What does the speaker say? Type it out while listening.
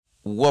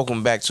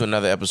Welcome back to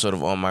another episode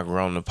of On My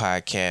Grown the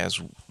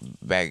podcast.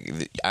 Back,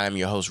 I'm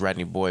your host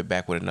Rodney Boy,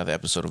 back with another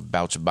episode of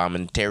Bouch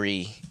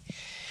Terry.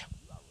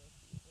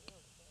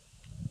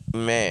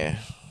 Man,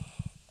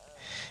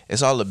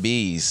 it's all the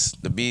bees.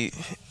 The bee.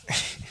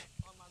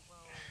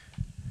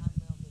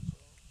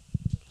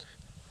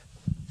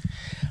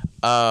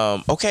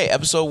 Okay,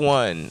 episode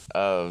one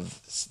of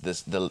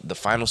the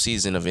final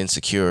season of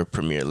Insecure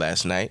premiered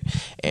last night,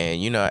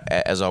 and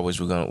as always,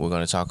 we're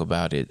gonna talk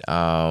about it.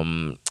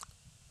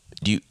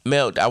 Do you,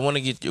 Mel? I want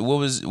to get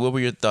what were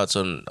your thoughts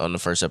on the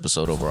first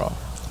episode overall?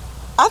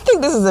 I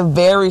think this is a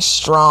very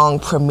strong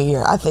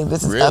premiere. I think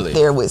this is Really? up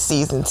there with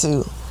season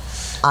 2.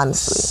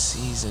 Honestly,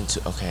 Season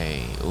two.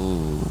 Okay.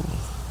 Ooh.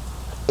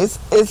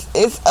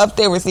 it's up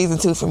there with season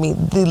 2 for me.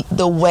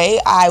 The way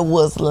I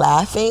was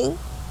laughing,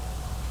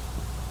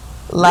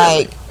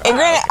 like, Really? and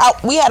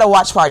granted, we had a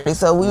watch party,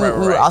 so we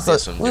were also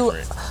That's some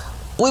different.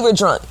 we were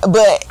drunk,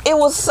 but it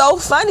was so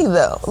funny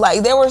though.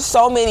 Like, there were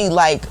so many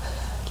like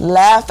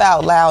laugh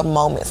out loud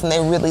moments, and they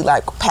really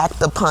like packed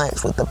the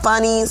punch with the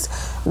funnies,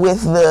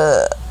 with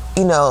the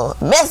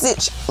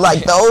message,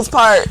 like those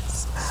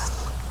parts.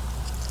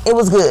 It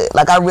was good.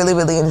 Like, I really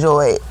really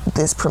enjoyed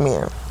this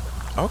premiere.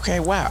 Okay.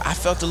 Wow. I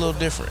felt a little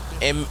different,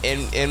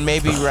 and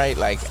maybe right.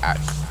 Like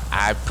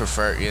I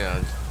prefer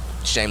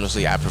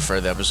shamelessly I prefer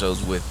the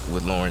episodes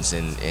with Lawrence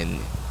and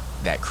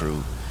that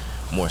crew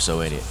more so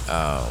in it.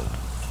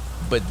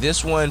 But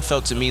this one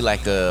felt to me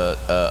like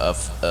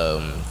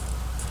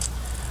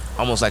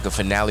almost like a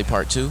finale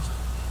part 2.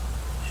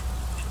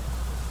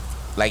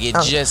 Like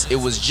it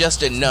was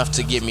just enough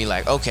to get me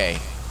like, okay,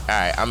 all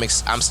right,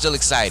 I'm still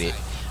excited.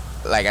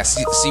 Like I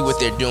see what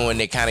they're doing.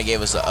 They kind of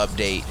gave us an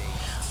update.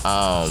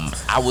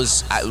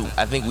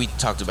 I think we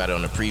talked about it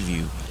on the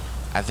preview.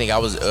 I think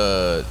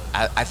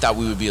I thought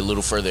we would be a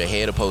little further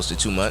ahead opposed to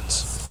 2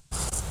 months.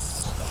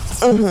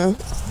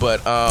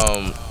 But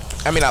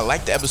I mean, I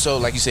liked the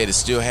episode. Like you said, it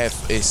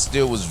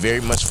still was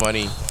very much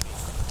funny,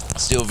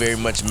 still very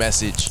much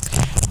message.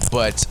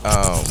 But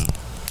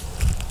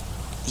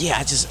yeah,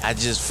 I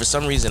just for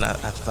some reason I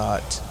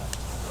thought,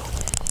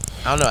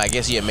 I don't know. I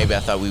guess maybe I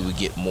thought we would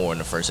get more in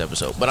the first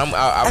episode, but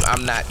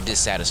I'm not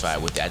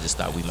dissatisfied with it. I just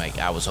thought we might.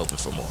 I was hoping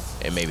for more,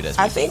 and maybe that's.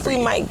 I think we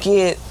might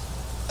get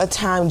a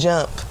time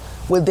jump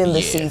within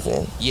the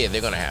season. Yeah,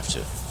 they're gonna have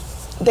to.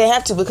 They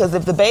have to, because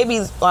if the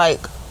baby's like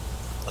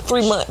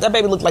 3 months, that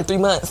baby looked like 3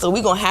 months, so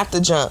we're gonna have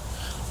to jump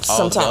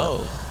sometime.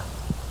 Although,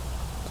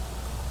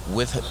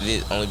 with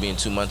it only being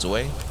 2 months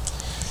away.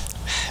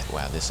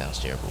 Wow, this sounds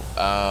terrible.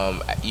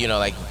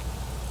 Like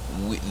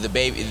the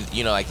baby,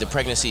 like the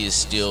pregnancy is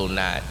still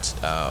not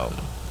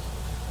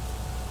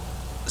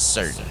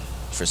certain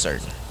for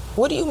certain.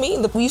 What do you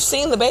mean? We've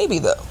seen the baby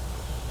though.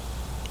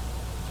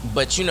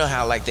 But you know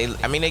how like they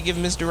give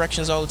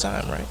misdirections all the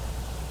time, right?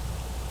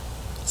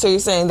 So you're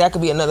saying that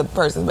could be another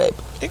person's baby?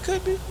 It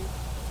could be.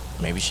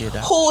 Maybe she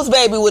adopted. Whose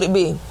baby would it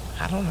be?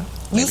 I don't know.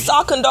 You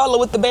saw Condola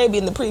with the baby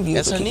in the preview.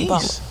 That's her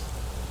niece.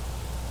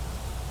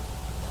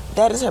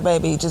 That is her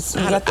baby. Just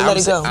you have to let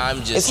it go. I'm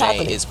just it's saying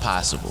happening. it's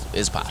possible.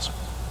 It's possible.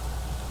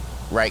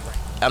 Right?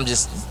 I'm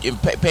just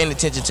paying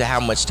attention to how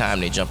much time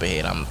they jump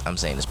ahead. I'm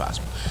saying it's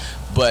possible.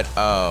 But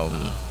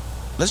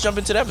let's jump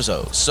into the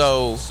episode.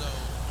 So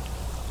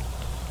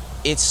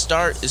it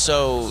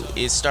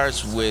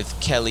starts with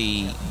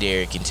Kelly,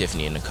 Derek, and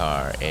Tiffany in the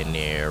car, and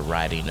they're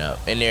riding up,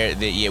 and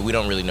we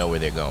don't really know where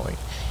they're going.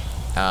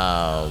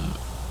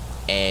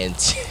 And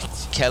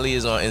Kelly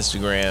is on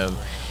Instagram,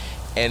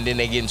 and then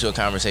they get into a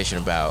conversation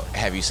about,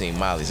 have you seen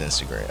Molly's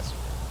Instagram?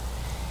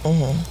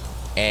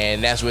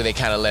 And that's where they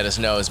kind of let us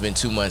know it's been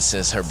 2 months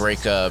since her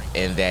breakup,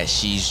 and that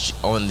she's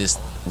on this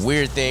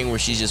weird thing where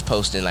she's just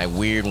posting like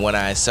weird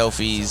one-eye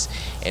selfies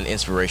and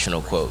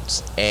inspirational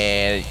quotes.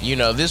 And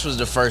this was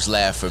the first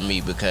laugh for me,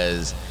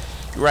 because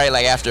right,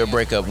 like after a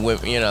breakup,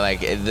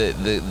 like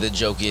the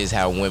joke is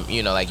how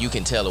women, like you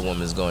can tell a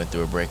woman's going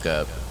through a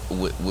breakup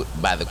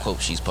by the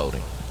quote she's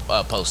posting,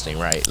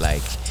 right?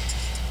 Like,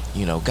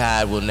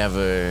 God will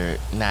never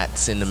not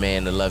send a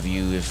man to love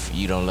you if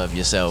you don't love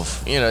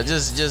yourself.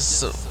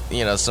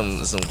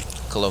 Some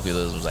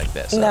colloquialisms like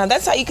that. So. Now,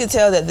 that's how you could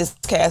tell that this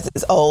cast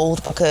is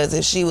old, because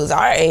if she was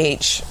our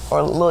age or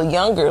a little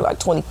younger, like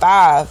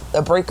 25,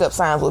 the breakup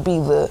signs would be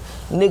the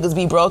 "niggas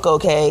be broke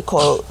okay"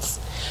 quotes,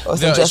 or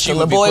some Justin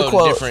LaBoy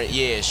quotes.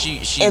 Yeah,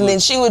 she. And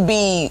then she would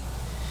be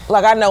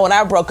like, I know when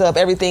I broke up,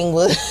 everything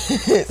was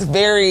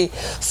very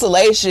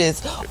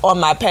salacious on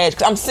my page.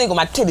 'Cause I'm single,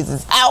 my titties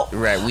is out.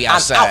 Right, we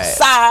outside. I'm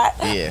outside.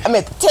 Yeah. I'm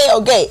at the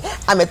tailgate.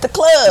 I'm at the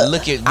club.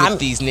 Look at what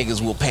these niggas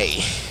will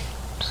pay.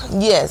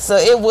 Yeah, so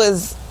it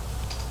was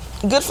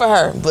good for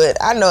her. But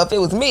I know if it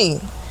was me,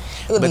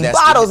 it would be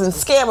bottles and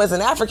scammers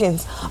and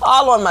Africans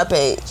all on my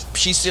page.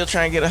 She's still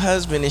trying to get a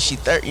husband, and she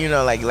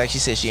like she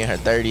said, she in her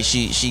 30s.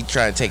 She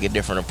trying to take a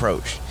different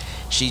approach.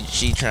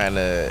 She trying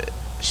to.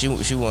 She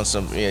wants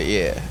some,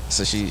 yeah.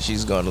 So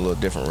she's going a little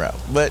different route.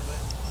 But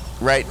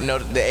right,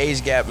 the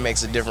age gap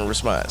makes a different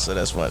response, so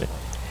that's funny.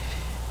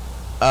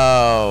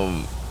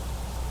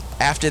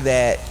 After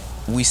that,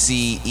 we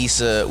see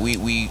Issa.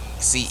 We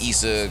see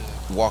Issa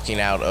walking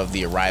out of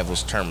the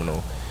arrivals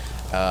terminal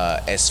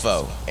as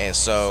Svo. And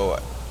so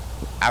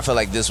I feel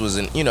like this was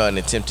an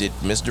attempted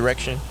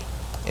misdirection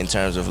in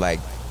terms of like,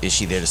 is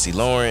she there to see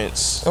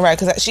Lawrence? Right,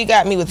 because she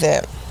got me with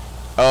that.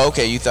 Oh,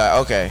 okay. You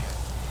thought, okay.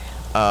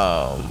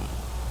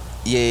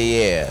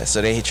 Yeah.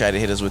 So they tried to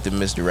hit us with the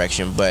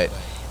misdirection, but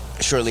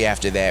shortly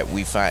after that,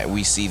 we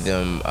see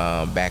them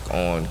back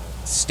on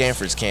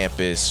Stanford's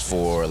campus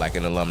for like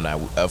an alumni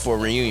for a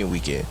reunion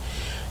weekend.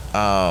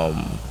 I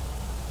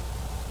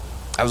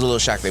was a little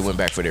shocked they went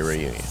back for their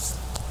reunion.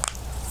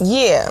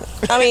 Yeah,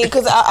 I mean,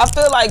 because I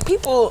feel like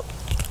people.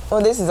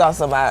 Well, this is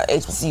also my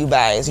HBCU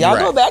bias. Y'all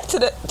go back to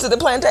the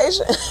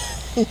plantation.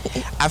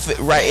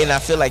 And I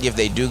feel like if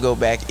they do go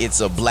back,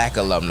 it's a black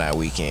alumni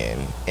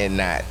weekend and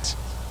not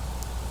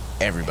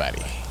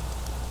everybody.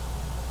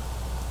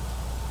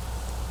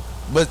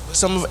 But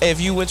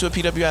if you went to a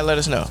PWI, let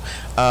us know.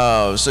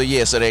 So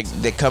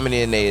they're coming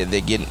in.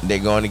 They're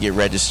going to get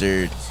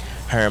registered.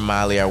 Her and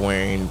Molly are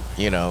wearing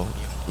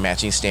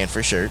matching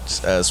Stanford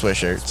shirts,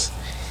 sweatshirts.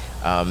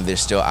 They're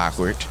still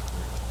awkward.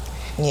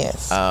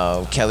 Yes.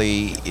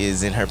 Kelly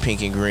is in her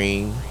pink and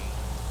green,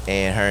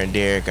 and her and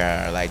Derek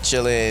are like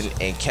chilling.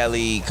 And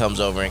Kelly comes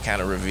over and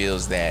kind of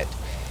reveals that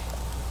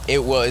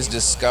it was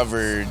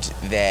discovered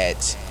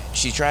that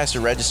she tries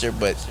to register,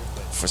 but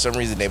for some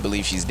reason they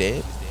believe she's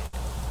dead.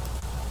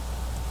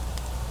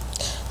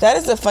 That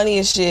is the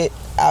funniest shit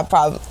I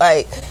probably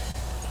like.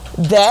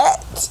 That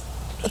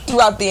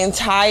throughout the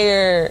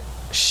entire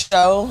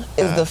show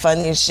is the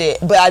funniest shit.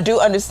 But I do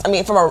understand. I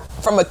mean,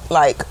 from a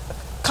like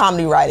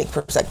comedy writing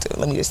perspective,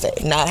 let me just say,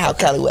 not how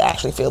Kelly would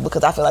actually feel,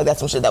 because I feel like that's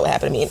some shit that would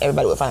happen to me and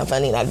everybody would find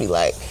funny, and I'd be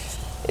like,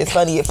 it's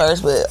funny at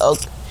first, but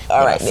okay,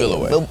 all right,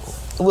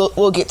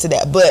 we'll get to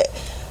that. But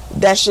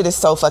that shit is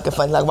so fucking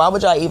funny. Like, why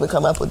would y'all even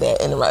come up with that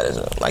in the writers'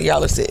 room? Like,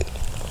 y'all are sick.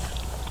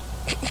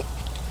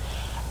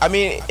 I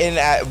mean,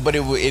 but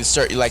it's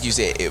certainly, like you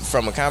said,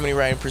 from a comedy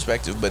writing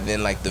perspective, but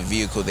then like the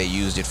vehicle they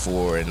used it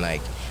for, and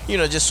like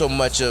just so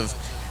much of,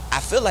 I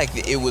feel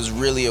like it was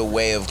really a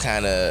way of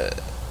kind of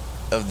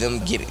them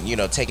getting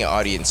taking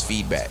audience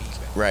feedback,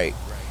 right?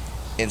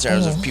 In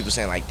terms of people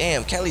saying like,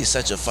 damn, Kelly's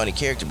such a funny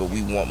character, but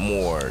we want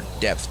more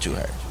depth to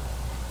her,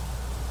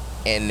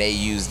 and they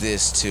use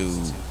this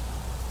to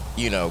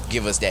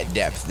give us that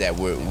depth that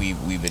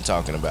we've been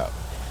talking about.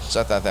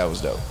 So I thought that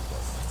was dope.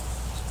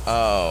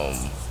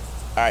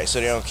 All right,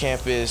 so they're on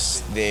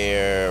campus.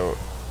 They're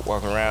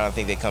walking around. I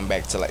think they come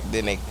back to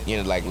then they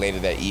like later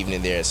that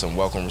evening they're at some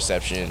welcome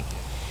reception.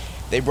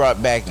 They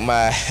brought back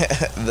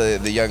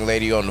the young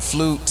lady on the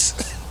flute.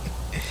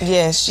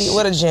 Yeah,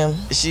 what a gem.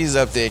 She's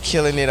up there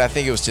killing it. I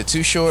think it was to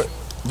Too Short,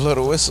 blow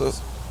the whistle,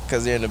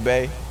 because they're in the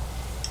Bay.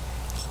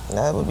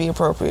 That would be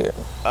appropriate.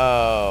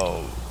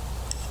 They're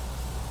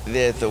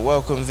at the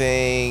welcome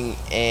thing,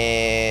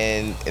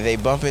 and they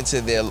bump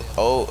into their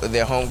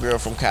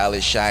homegirl from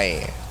college,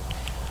 Cheyenne,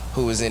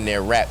 who was in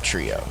their rap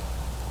trio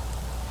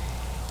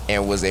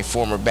and was a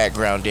former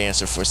background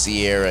dancer for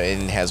Sierra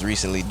and has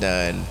recently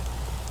done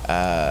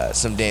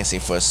some dancing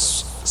for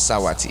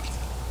Sawati,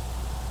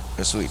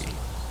 her sweetie.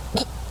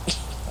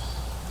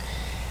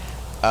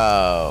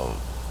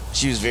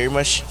 She was very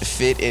much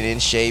fit and in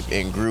shape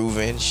and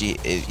grooving. She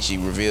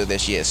revealed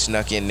that she had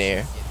snuck in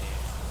there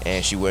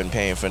and she wasn't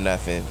paying for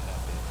nothing.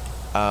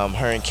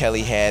 Her and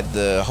Kelly had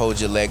the hold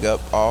your leg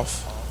up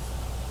off.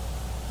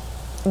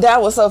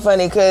 That was so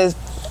funny because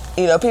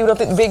people don't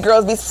think big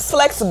girls be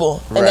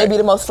flexible, and they be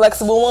the most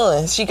flexible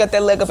ones. She got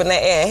that leg up in the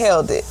air and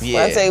held it. Yeah.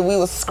 When I tell you, we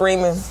was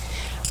screaming.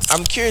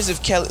 I'm curious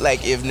if Kelly,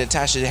 if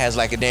Natasha has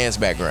like a dance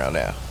background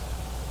now.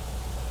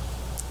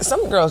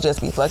 Some girls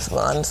just be flexible,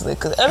 honestly,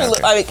 because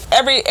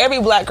every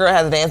black girl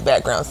has a dance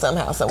background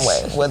somehow, some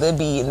way. Whether it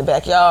be in the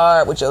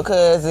backyard with your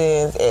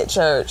cousins, at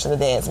church, in the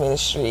dance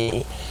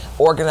ministry,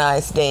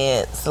 organized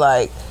dance.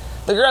 Like,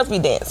 the girls be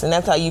dancing.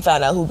 That's how you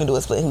find out who can do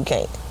a split and who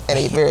can't at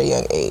a very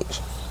young age.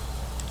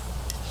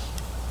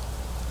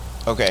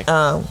 Okay.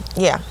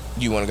 Yeah.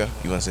 You want to go?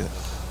 You want to say that?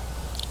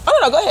 Oh,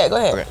 no, go ahead.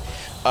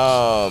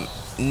 Okay.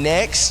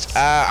 Next,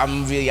 I'm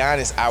going to be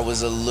honest, I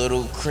was a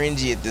little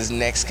cringy at this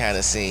next kind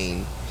of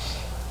scene.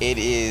 It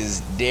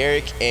is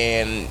Derek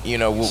and,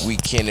 what we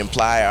can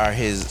imply are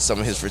some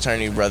of his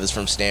fraternity brothers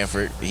from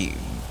Stanford.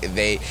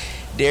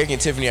 Derek and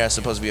Tiffany are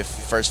supposed to be a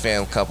first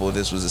fam couple.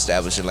 This was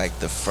established in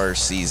the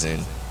first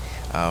season,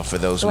 for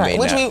those who may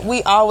not. Which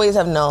we always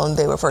have known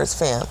they were first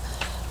fam.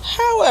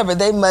 However,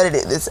 they mudded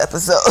it this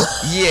episode.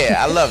 Yeah,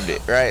 I loved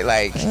it, right?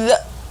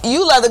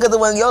 You loved it because it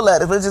wasn't your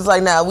letters. It's just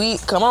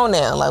come on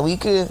now. We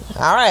could,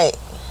 all right.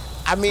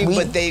 I mean,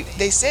 but they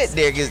said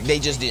they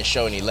just didn't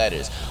show any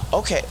letters.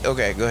 Okay, go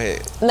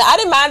ahead. No, I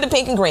didn't mind the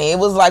pink and green. It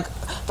was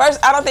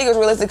first, I don't think it was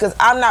realistic because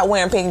I'm not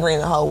wearing pink and green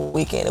the whole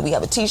weekend. If we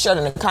have a t-shirt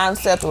and a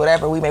concept or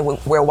whatever, we may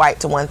wear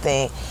white to one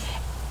thing.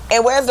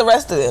 And where's the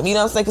rest of them? You know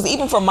what I'm saying? Because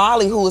even for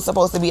Molly, who was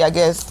supposed to be, I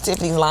guess,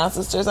 Tiffany's line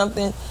sister or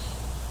something,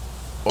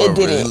 It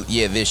didn't.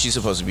 Yeah, she's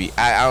supposed to be.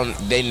 I don't.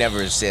 They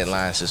never said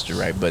line sister,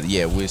 right? But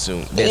yeah, we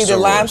assume either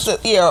line sister,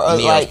 or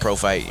Neo's like pro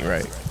fight,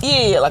 right?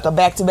 Yeah, like a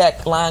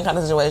back-to-back line kind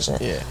of situation.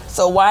 Yeah.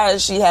 So why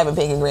is she having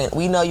pink and green?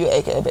 We know you're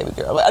AKA baby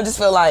girl, but I just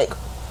feel like,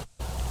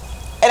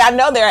 and I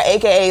know there are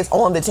AKAs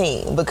on the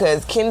team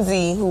because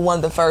Kenzie, who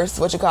won the first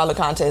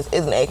contest,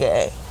 is an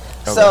AKA. Okay.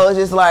 So it's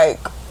just like,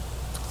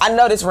 I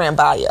know this ran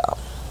by y'all.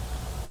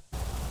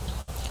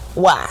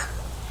 Why?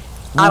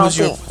 What was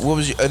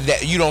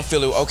that you don't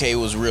feel it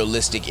was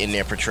realistic in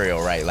their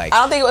portrayal, right? Like, I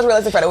don't think it was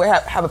realistic for her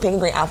to have a pink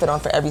and green outfit on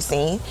for every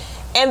scene.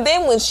 And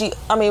then when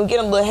we get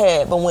a little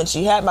ahead, but when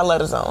she had my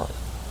letters on,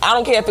 I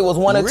don't care if it was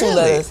one or two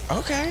letters.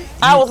 Okay.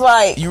 I was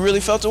like, you really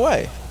felt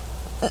away.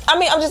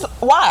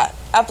 Why?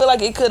 I feel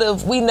like it could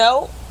have. We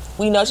know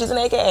she's an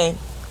AKA.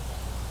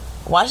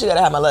 Why she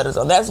gotta have my letters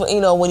on? That's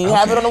when when you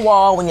have it on the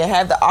wall, when you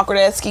have the awkward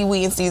ass ski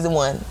wee in season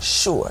 1.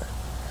 Sure.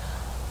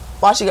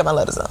 Why she got my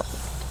letters on?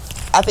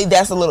 I think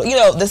that's a little,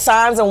 the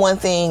signs are one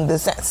thing, the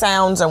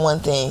sounds are one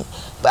thing,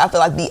 but I feel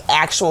like the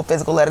actual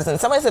physical letters, and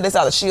somebody said they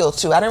saw the shield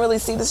too. I didn't really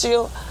see the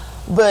shield,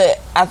 but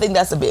I think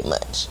that's a bit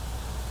much.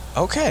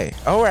 Okay,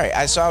 all right.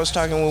 I was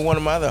talking with one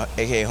of my other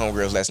AKA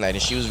homegirls last night,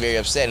 and she was very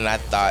upset, and I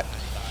thought,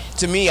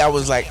 to me, I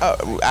was like,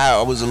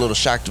 I was a little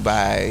shocked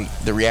by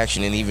the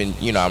reaction, and even,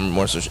 I'm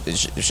more so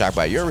shocked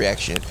by your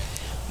reaction.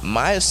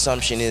 My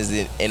assumption is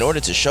that in order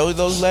to show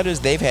those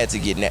letters, they've had to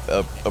get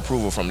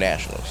approval from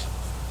Nationals.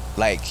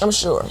 Like, I'm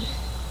sure.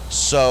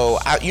 So,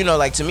 to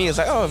me, it's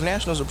like, if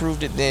Nationals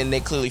approved it, then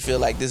they clearly feel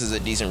like this is a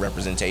decent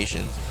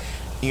representation.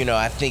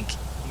 I think,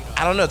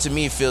 I don't know, to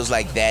me, it feels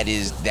like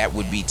that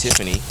would be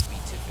Tiffany.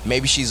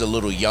 Maybe she's a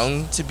little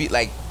young to be,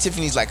 like,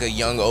 Tiffany's like a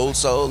young old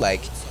soul, like,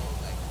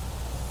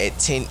 at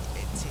 10,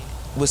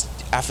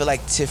 I feel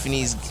like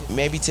Tiffany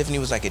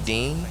was like a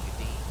dean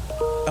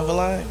of a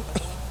line,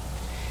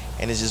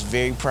 and is just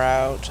very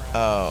proud.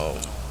 I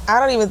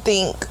don't even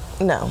think,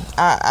 no,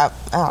 I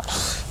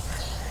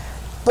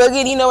But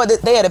again, you know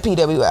what? They had a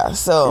PWI.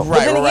 So, but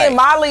then again,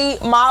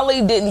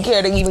 Molly didn't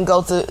care to even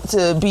go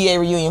to BA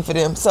reunion for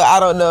them. So I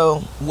don't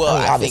know. Well,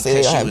 I think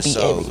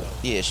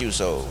she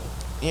was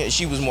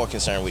she was more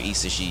concerned with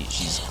Issa.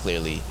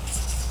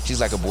 She's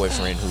like a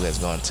boyfriend who has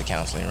gone to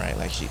counseling, right?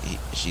 Like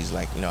she's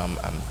like, I'm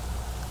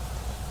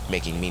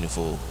making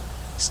meaningful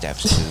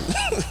steps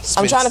to.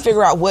 I'm trying to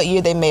figure out what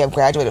year they may have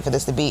graduated for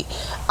this to be.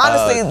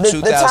 Honestly, the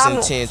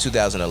 2010,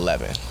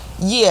 2011.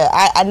 Yeah,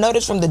 I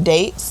noticed from the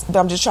dates, but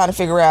I'm just trying to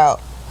figure out.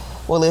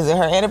 Well, is it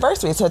her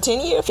anniversary? It's her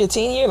 10 year,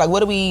 15 year? Like, what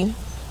do we...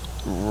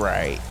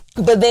 Right.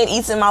 But then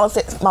Issa and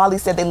Molly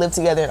said they lived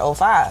together in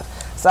 2005.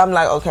 So I'm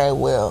like, okay,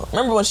 well...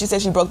 Remember when she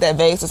said she broke that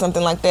vase or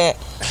something like that?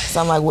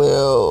 So I'm like,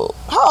 well,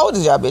 how old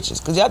is y'all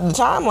bitches? Because y'all, the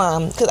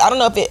timeline... Because I don't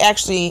know if it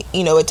actually,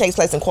 it takes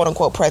place in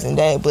quote-unquote present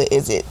day, but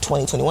is it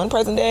 2021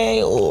 present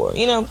day or,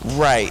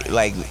 Right.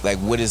 Like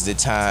what is the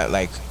time...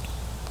 Like,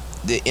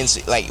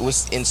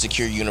 what's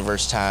Insecure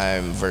Universe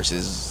time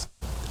versus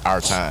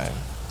our time?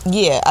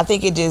 Yeah, I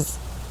think it just...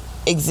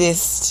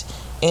 exist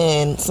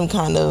in some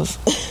kind of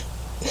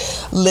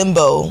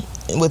limbo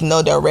with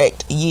no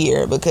direct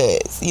year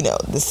because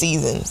the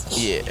seasons.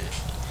 Yeah.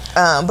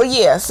 But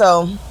yeah,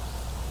 so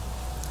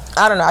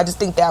I don't know. I just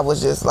think that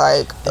was just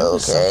like there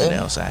was something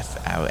else I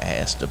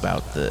asked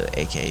about the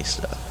AK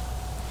stuff.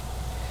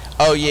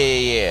 Oh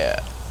yeah.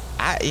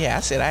 I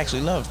said I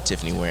actually love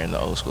Tiffany wearing the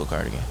old school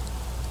cardigan.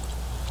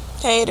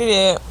 Hated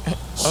it.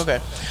 Okay.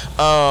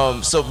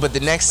 So, but the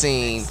next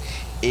scene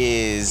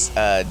is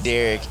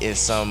Derek and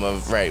some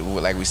of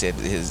like we said,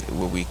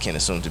 what we can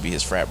assume to be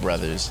his frat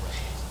brothers,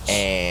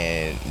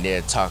 and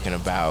they're talking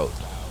about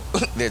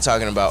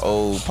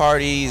old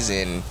parties,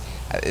 and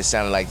it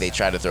sounded like they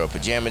tried to throw a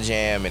pajama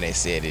jam, and they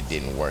said it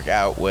didn't work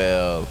out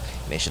well,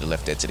 and they should have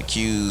left that to the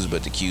Q's,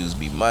 but the Q's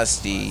be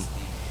musty,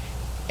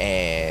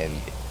 and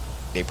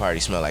they party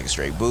smell like a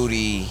straight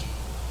booty.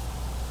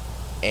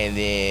 And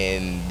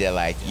then they're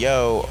like,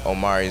 yo,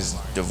 Omari's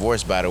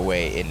divorced, by the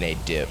way, and they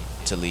dip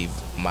to leave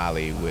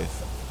Molly with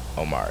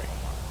Omari.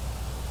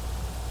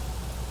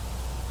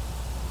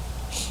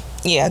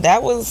 Yeah,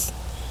 that was...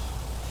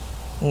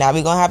 Now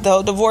we're going to have the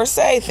whole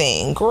divorcee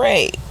thing.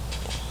 Great.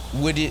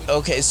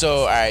 Okay,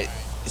 so, all right.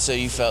 So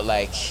you felt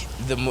like...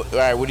 All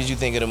right, what did you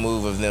think of the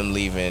move of them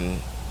leaving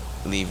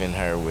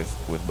her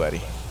with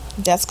Buddy?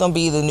 That's going to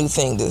be the new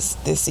thing this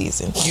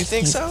season. You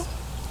think so?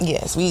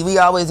 Yes, we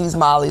always use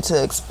Molly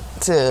to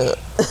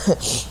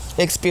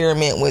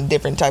experiment with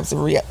different types of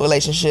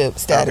relationship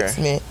status.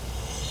 Okay. Man.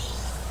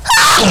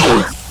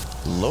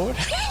 Lord.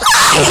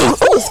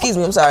 Oh, excuse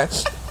me. I'm sorry.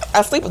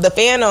 I sleep with the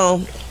fan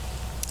on,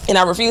 and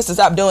I refuse to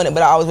stop doing it,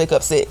 but I always wake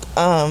up sick.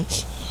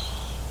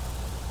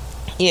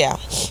 Yeah.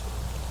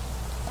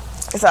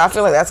 So I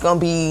feel like that's gonna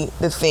be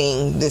the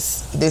thing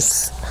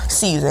this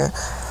season,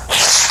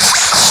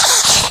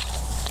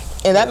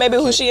 and that may be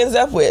who she ends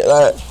up with.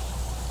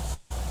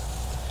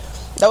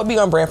 That would be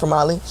on brand for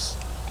Molly.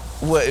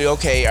 What?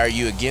 Okay, are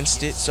you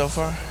against it so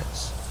far?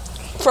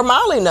 For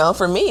Molly, no.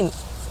 For me,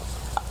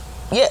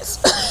 yes.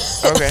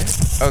 Okay.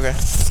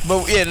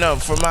 But yeah, no.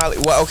 For Molly,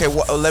 well, okay.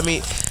 Well, let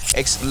me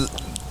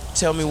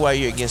tell me why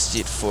you're against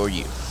it for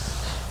you.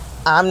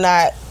 I'm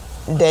not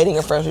dating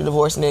a freshly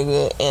divorced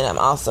nigga, and I'm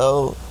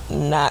also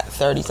not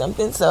 30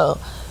 something. So,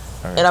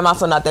 Right. and I'm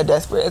also not that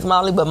desperate as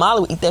Molly. But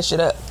Molly would eat that shit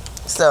up.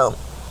 So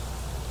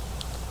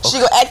she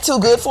gonna act too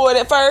good for it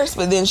at first,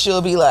 but then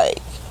she'll be like,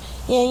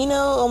 "Yeah, you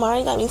know,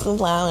 Omari got me some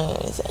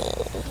flowers."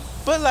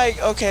 But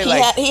like, okay,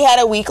 like He had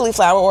a weekly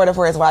flower order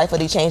for his wife,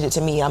 but he changed it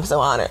to me. I'm so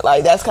honored.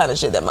 Like, that's kind of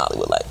shit that Molly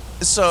would like.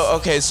 so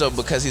okay, so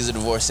because he's a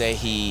divorcee,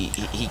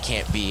 he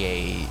can't be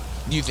a.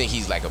 You think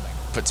he's like a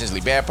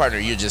potentially bad partner?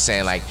 Or you're just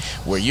saying like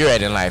where you're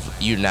at in life,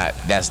 you're not.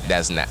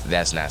 That's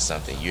not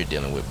something you're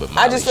dealing with. But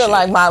Molly I just feel should.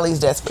 like Molly's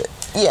desperate.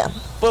 Yeah.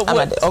 But I'm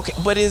what? not Okay,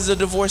 but is a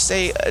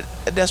divorcee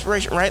a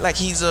desperation, right? Like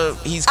he's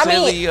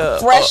clearly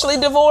freshly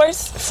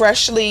divorced,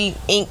 freshly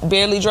ink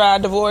barely dry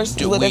divorced.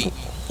 do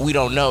we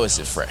don't know, is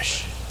it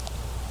fresh?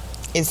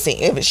 It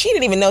seems if she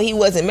didn't even know he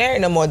wasn't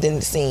married no more, then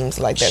it seems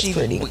like that's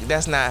pretty.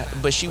 That's not.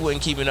 But she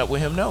wasn't keeping up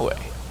with him no way,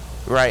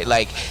 right?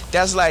 Like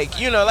that's like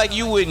like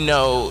you wouldn't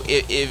know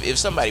if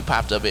somebody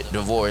popped up at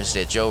divorce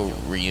at your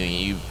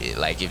reunion. You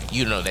like if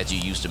you know that you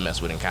used to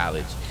mess with in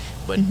college,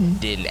 but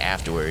didn't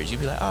afterwards. You'd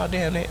be like, oh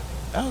damn it.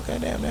 Okay,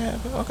 damn that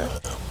happened. Okay.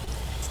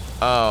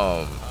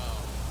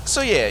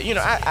 So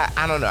yeah,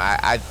 I don't know.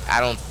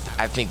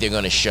 I think they're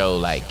gonna show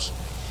like.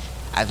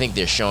 I think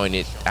they're showing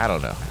it. I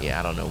don't know. Yeah,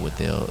 I don't know what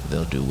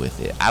they'll do with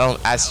it.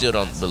 I still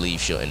don't believe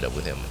she'll end up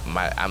with him.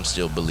 I'm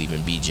still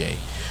believing BJ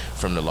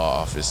from the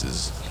law office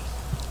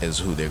is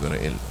who they're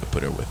gonna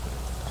put her with.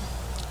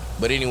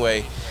 But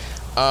anyway,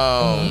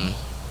 yeah.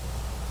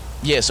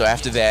 So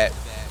after that,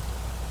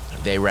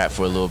 they rap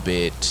for a little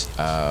bit.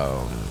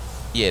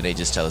 Yeah, they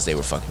just tell us they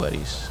were fuck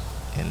buddies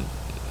and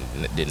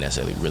didn't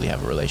necessarily really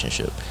have a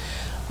relationship.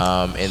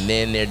 And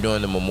then they're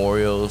doing the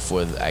memorial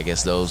for, I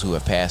guess, those who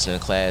have passed in the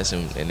class,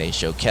 and they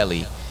show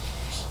Kelly,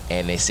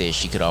 and they said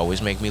she could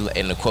always make me,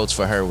 and the quotes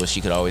for her was,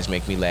 she could always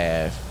make me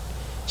laugh,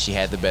 she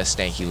had the best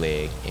stanky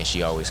leg, and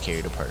she always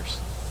carried a purse.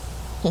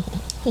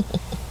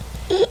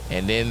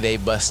 And then they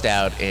bust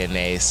out in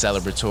a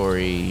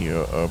celebratory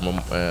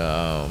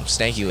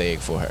stanky leg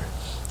for her.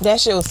 That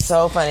shit was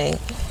so funny.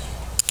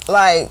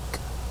 Like,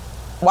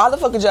 why the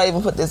fuck did y'all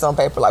even put this on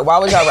paper? Like, why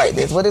would y'all write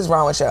this? What is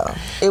wrong with y'all?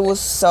 It was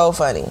so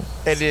funny.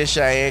 And then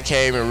Cheyenne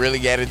came and really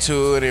got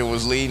into it and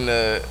was leading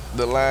the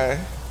line.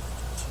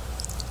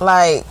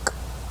 Like,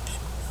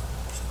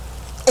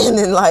 and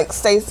then like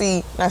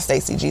not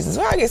Stacey, Jesus,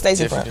 where I get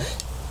Stacey from?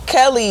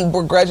 Kelly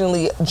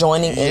begrudgingly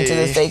joining into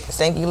the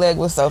stanky leg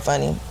was so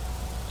funny.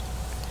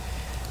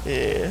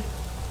 Yeah.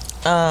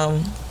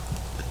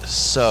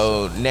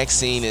 So next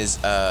scene is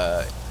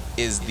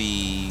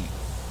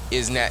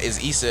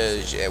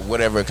Issa at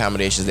whatever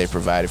accommodations they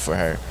provided for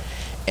her,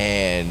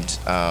 and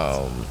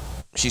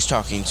she's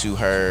talking to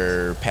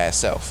her past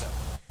self.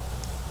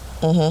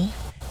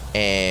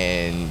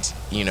 And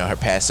her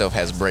past self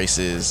has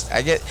braces.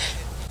 I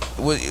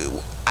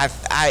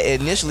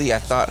initially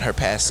thought her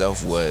past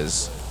self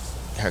was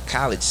her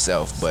college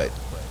self, but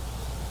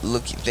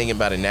thinking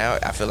about it now,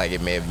 I feel like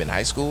it may have been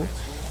high school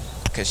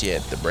because she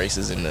had the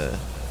braces and the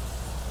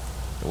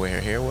way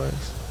her hair was.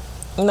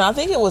 No, I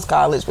think it was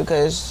college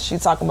because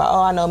she's talking about,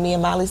 I know me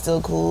and Molly still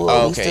cool.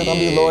 We still gonna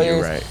be lawyers.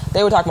 You're right.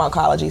 They were talking about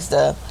college-y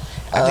stuff.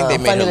 I think they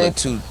made her look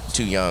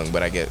too young,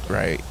 but I get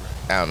right.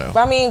 I don't know.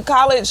 But I mean,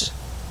 college,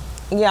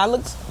 I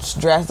looked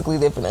drastically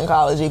different in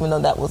college, even though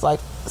that was like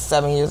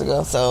 7 years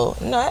ago. So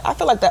no, I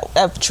feel like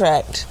that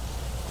tracked.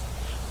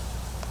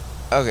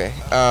 Okay.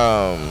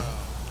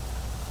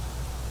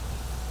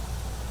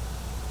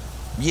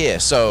 Yeah.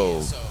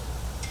 So.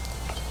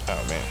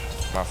 Oh man,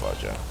 my fault,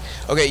 Joe.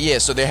 Okay, yeah,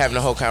 so they're having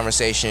a whole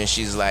conversation.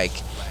 She's like,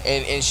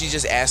 and she's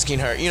just asking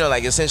her,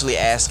 like essentially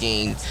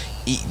asking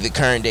the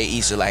current day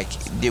Issa, like,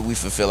 did we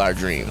fulfill our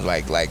dreams?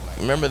 Like,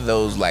 remember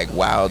those like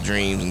wild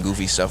dreams and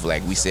goofy stuff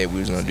like we said we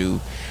was gonna do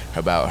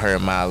about her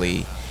and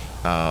Molly,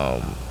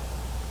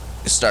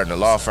 starting a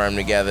law firm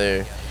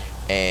together,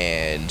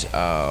 and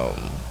I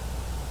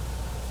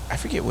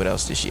forget what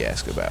else did she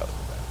ask about.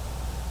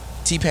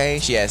 T-Pain.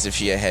 She asked if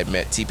she had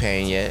met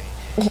T-Pain yet.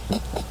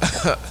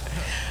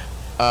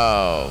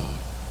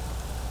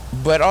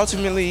 But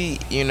ultimately,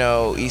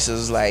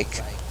 Issa's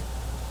like,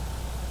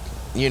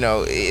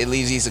 it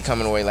leaves Issa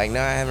coming away like, no,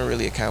 I haven't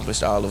really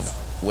accomplished all of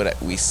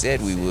what we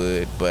said we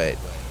would, but,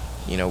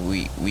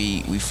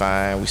 we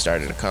fine. We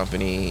started a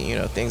company,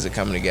 things are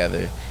coming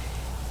together.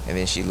 And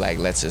then she like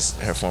lets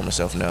her former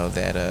self know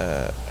that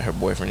her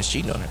boyfriend is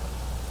cheating on her.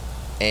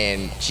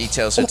 And she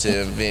tells her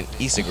to invent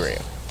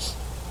Instagram.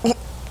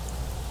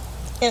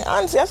 And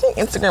honestly, I think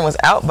Instagram was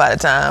out by the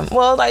time.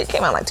 Well, like, it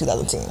came out like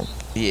 2010.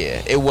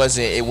 Yeah, it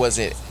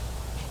wasn't.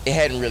 It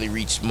hadn't really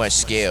reached much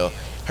scale.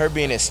 Her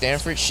being at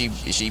Stanford, she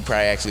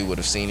probably actually would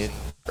have seen it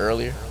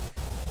earlier.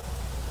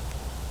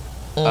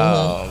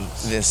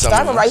 Then some. I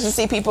remember I used to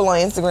see people on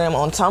Instagram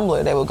on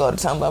Tumblr. They would go to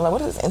Tumblr. I'm like,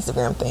 what is this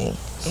Instagram thing?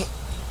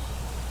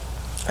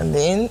 And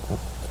then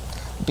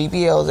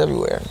BBLs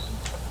everywhere.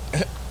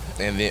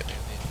 And then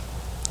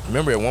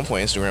remember at one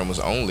point Instagram was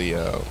only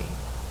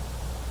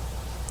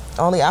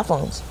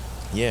iPhones.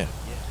 Yeah.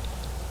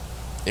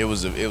 It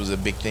was a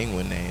big thing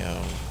when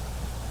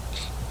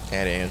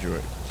Add an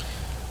Android.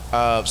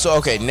 So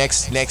okay,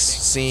 next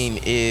scene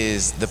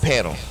is the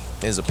panel.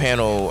 There's a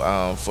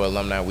panel for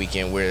alumni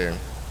weekend where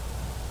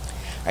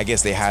I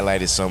guess they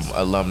highlighted some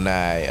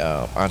alumni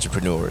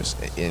entrepreneurs,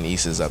 and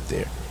Issa's up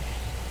there.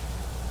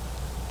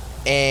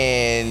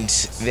 And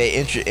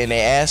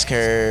they ask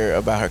her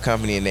about her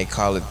company, and they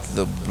call it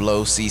the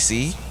Blow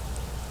CC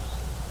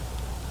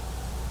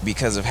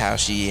because of how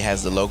she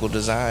has the logo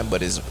design,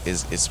 but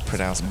it's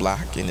pronounced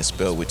block and it's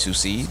spelled with two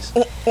C's.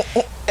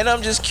 And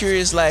I'm just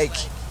curious, like,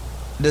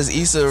 does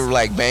Issa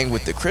like bang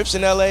with the Crips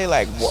in LA?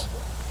 Like,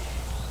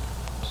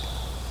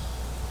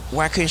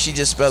 why couldn't she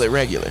just spell it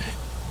regular?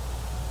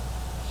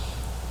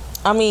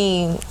 I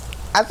mean,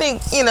 I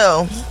think,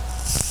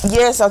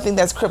 yes, I think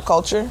that's Crip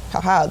culture.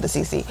 Haha, the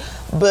CC.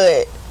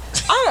 But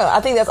I don't know. I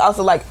think that's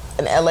also like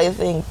an LA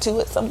thing too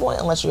at some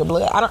point, unless you're a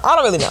blood. I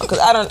don't really know, because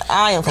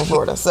I am from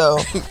Florida, so.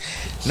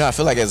 No, I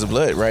feel like as a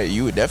blood, right,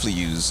 you would definitely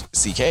use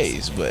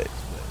CKs, but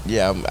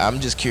yeah,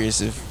 I'm just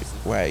curious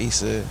why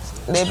Issa.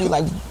 They'd be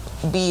like,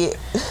 be it.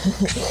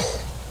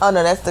 Oh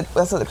no, that's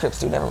what the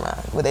Crips do. Never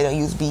mind. But they don't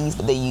use B's,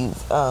 but they use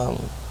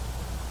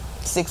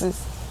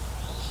sixes.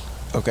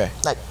 Okay.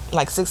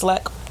 Like 6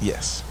 lakh.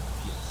 Yes.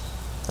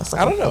 That's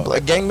like I don't know.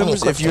 Gang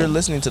members, if you're thing.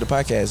 listening to the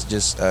podcast,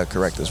 just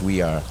correct us.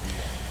 We are.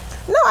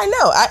 No, I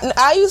know.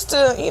 I used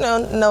to,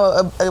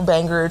 know a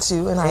banger or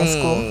two in high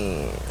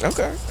school.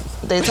 Okay.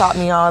 They taught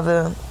me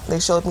they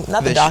showed me,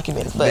 not the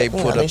documents, but they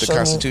put up the showed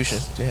Constitution.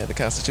 They had the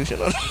Constitution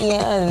on it.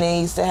 Yeah, and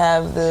they used to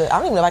have I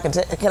don't even know if I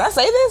can I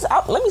say this?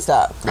 Let me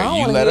stop. I don't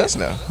You wanna let hear us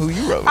know who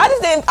you wrote. I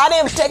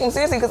didn't take them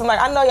seriously because I'm like,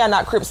 I know y'all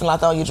not Crips in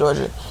Lithonia,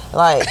 Georgia.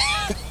 Like,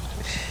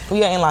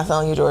 we are in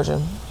Lithonia, Georgia.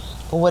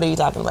 What are you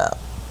talking about?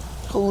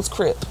 Who's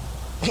Crip?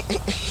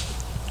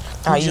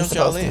 Are you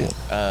supposed to be?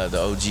 The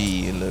OG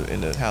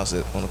in the house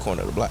on the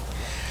corner of the block.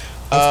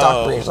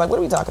 Stockbridge. Like, what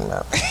are we talking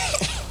about?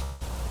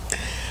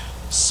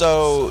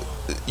 So,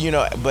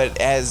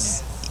 but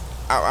as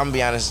I'm gonna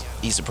be honest,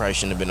 Issa probably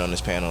shouldn't have been on this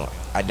panel.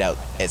 I doubt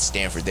at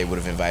Stanford they would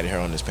have invited her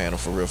on this panel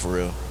for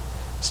real.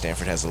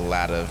 Stanford has a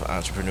lot of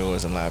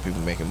entrepreneurs and a lot of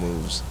people making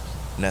moves.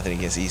 Nothing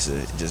against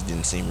Issa, it just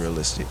didn't seem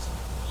realistic.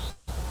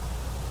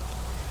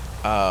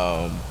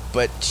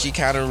 But she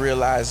kind of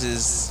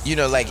realizes,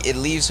 like it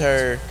leaves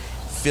her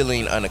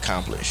feeling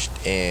unaccomplished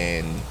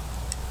and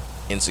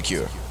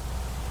insecure.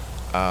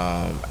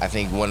 I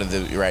think one of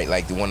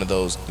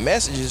those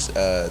messages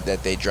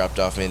that they dropped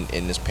off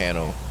in this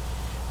panel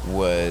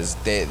was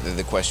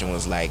the question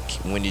was like,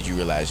 when did you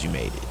realize you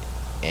made it?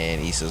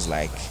 And Issa's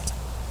like,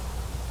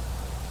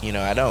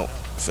 I don't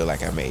feel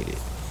like I made it.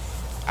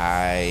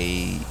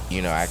 I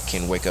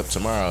can wake up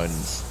tomorrow and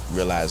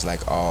realize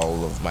like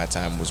all of my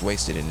time was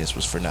wasted and this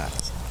was for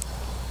nothing.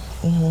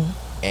 Mm-hmm.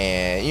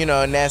 And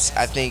and that's,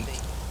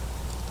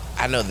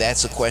 I know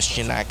that's a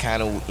question I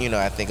kind of,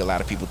 I think a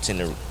lot of people tend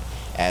to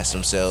ask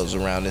themselves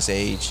around this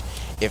age.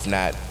 If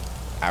not,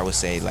 I would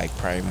say like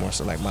probably more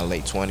so like my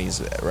late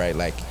 20s, right?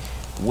 Like,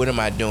 what am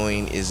I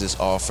doing? Is this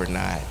all for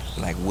naught?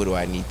 Like, what do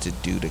I need to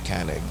do to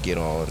kind of get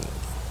on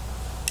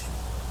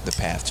the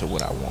path to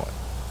what I want?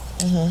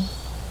 Mm-hmm.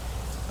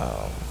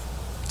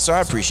 So I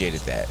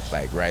appreciated that.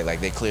 Like, right? Like,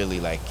 they clearly,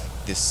 like,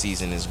 this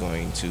season is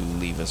going to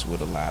leave us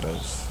with a lot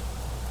of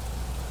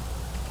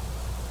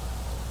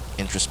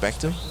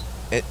introspection.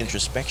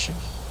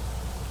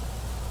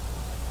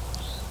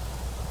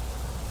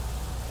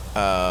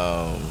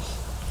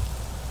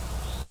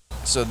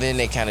 So then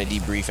they kind of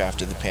debrief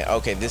after the panel.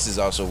 Okay, this is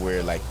also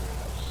where like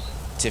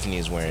Tiffany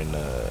is wearing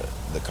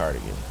the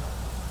cardigan.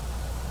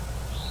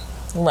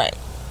 Right.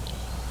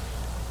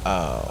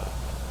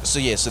 So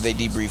they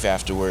debrief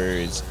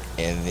afterwards,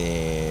 and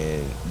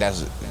then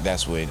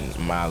that's when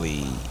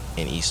Molly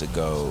and Issa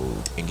go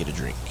and get a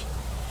drink,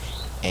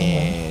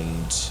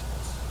 and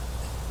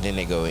then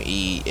they go and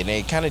eat, and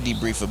they kind of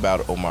debrief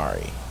about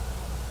Omari.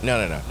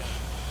 No.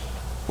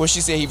 Well,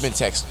 she said he'd been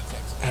texting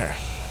her.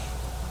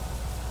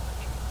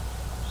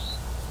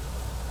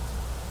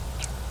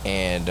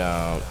 And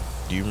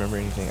do you remember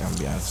anything? I'm gonna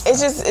be honest.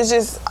 It's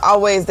just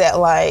always that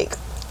like,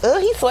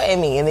 he's sweating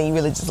me, and then you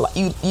really just like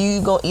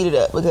you gonna eat it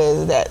up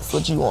because that's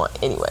what you want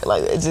anyway.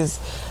 Like, it's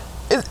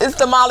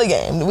the Molly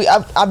game.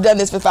 I've done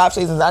this for 5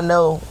 seasons. I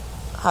know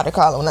how to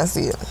call it when I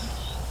see it.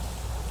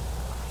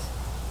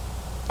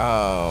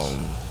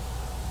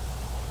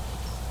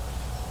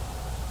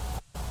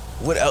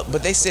 What else?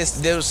 But they said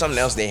there was something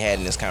else they had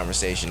in this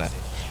conversation,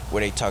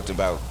 where they talked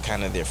about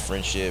kind of their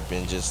friendship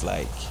and just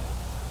like,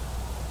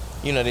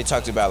 they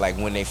talked about like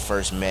when they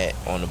first met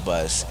on the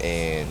bus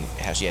and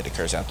how she had to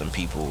curse out them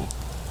people,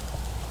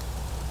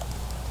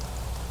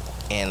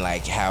 and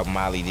like how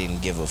Molly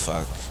didn't give a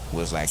fuck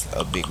was like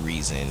a big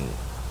reason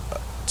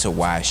to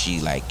why she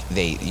like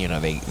they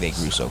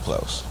grew so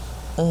close.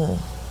 Mm-hmm.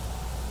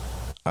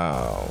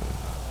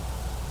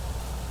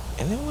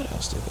 And then what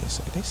else did they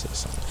say? They said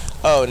something.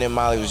 Oh, and then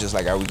Molly was just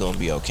like, "Are we gonna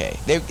be okay?"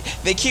 They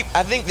keep.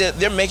 I think that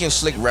they're making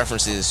slick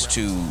references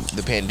to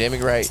the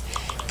pandemic, right?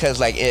 Because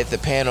like at the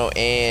panel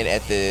and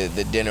at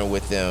the dinner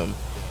with them,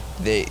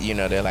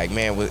 they're like,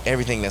 man, with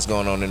everything that's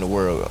going on in the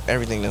world.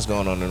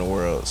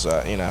 So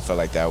I felt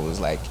like that was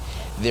like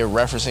they're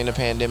referencing the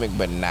pandemic,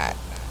 but not.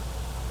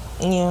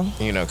 Yeah.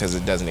 Because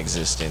it doesn't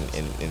exist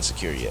in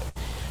Secure yet.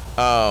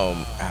 Oh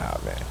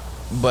man.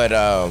 But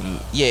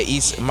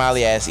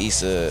Molly asked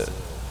Issa,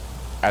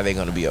 are they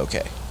gonna be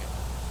okay?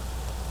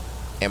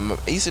 And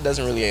Issa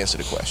doesn't really answer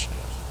the question.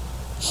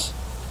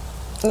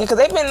 Yeah, because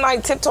they've been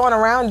like tiptoeing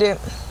around it.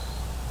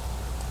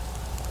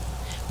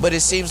 But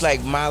it seems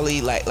like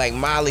Molly, like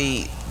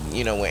Molly,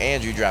 when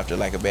Andrew dropped her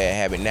like a bad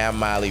habit, now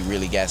Molly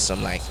really got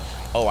some like,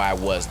 oh, I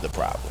was the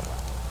problem.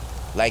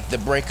 Like the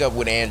breakup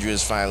with Andrew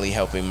is finally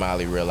helping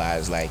Molly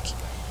realize, like,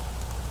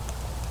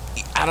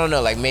 I don't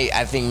know, like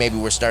I think maybe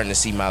we're starting to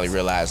see Molly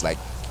realize, like,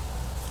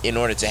 in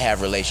order to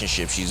have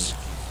relationships, she's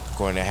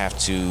going to have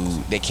to.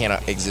 They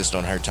cannot exist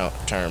on her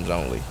terms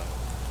only.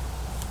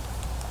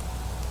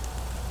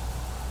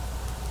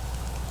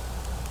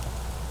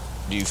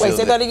 Do you feel? Wait,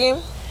 say that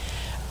again.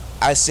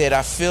 I said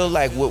I feel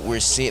like what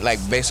we're seeing, like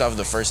based off of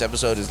the first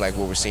episode, is like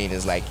what we're seeing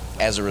is like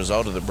as a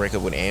result of the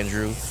breakup with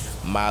Andrew,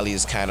 Molly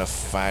is kind of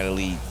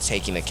finally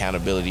taking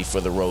accountability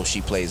for the role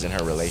she plays in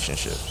her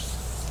relationships.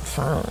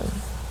 Fine.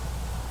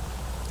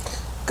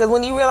 Because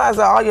when you realize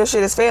that all your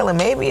shit is failing,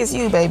 maybe it's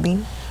you,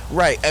 baby.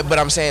 Right, but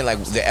I'm saying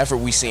like the effort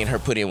we seen her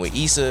put in with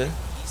Issa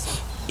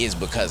is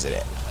because of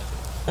that.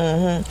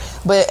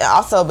 But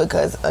also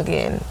because,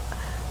 again,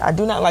 I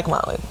do not like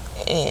Molly,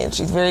 and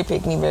she's very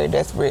picky, very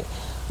desperate.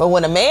 But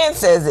when a man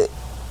says it,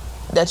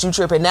 that you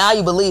tripping, now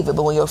you believe it.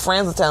 But when your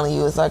friends are telling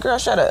you, it's like, girl,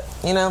 shut up,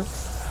 Yeah.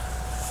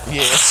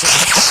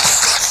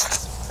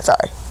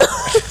 Sorry.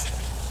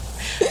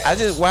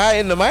 Why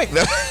in the mic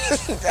though?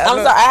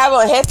 I'm sorry, I have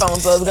on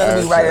headphones, so it's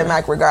gonna be right in the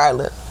mic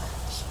regardless.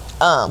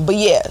 But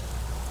yeah.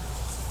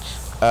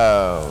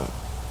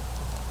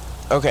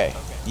 Okay.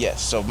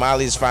 Yes. So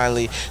Molly's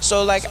finally.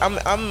 So like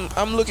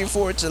I'm looking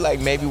forward to like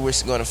maybe we're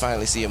gonna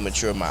finally see a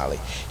mature Molly.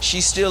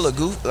 She's still a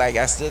goof. Like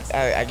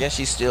I guess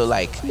she's still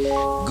like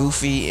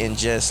goofy and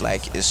just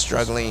like is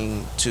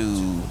struggling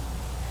to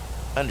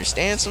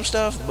understand some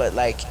stuff. But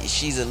like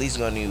she's at least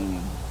going to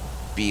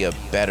be a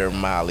better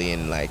Molly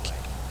and like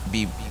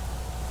be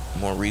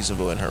more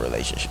reasonable in her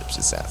relationships.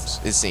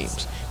 It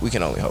seems. We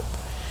can only hope.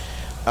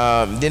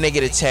 Then they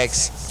get a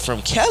text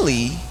from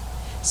Kelly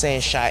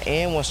saying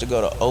Cheyenne wants to go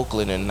to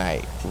Oakland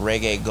tonight.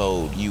 Reggae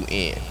Gold, you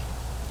in?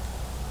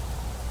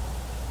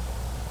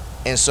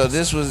 And so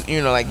this was,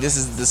 like this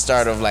is the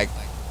start of like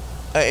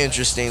an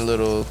interesting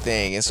little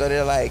thing. And so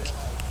they're like,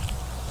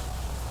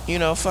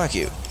 fuck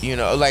it.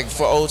 Like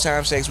for old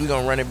time's sakes, we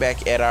gonna run it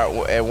back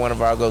at one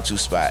of our go-to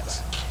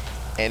spots.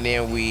 And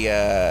then we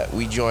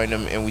join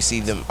them and we see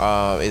them.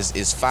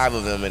 It's 5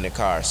 of them in the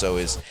car. So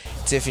it's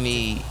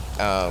Tiffany,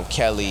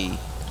 Kelly,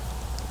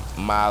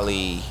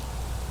 Molly,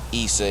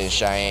 Issa, and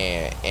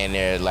Cheyenne, and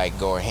they're like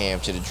going ham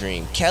to the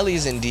dream.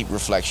 Kelly's in deep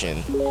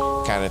reflection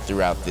kind of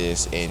throughout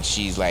this, and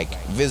she's like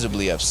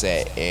visibly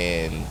upset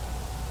and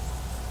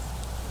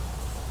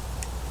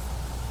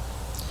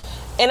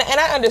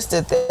I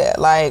understood that,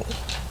 like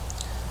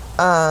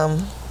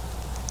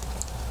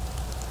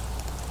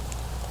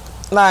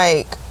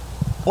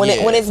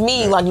when it's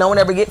me, like no one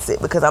ever gets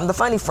it because I'm the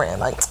funny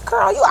friend. Like,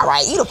 girl, you all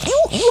right? You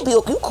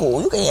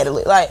cool? You can handle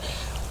it. Like,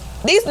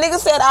 these niggas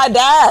said I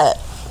died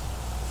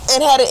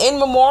and had an in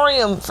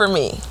memoriam for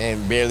me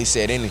and barely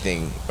said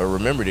anything or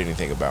remembered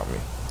anything about me.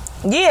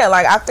 Yeah,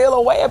 like I feel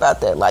a way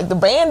about that. Like the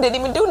band didn't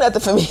even do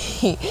nothing for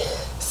me.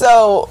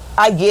 So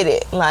I get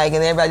it. Like,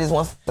 and everybody just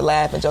wants to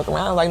laugh and joke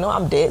around. I'm like, no,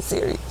 I'm dead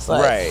serious.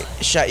 Like, right.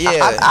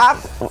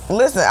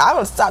 Listen, I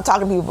don't stop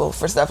talking to people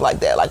for stuff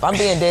like that. Like, if I'm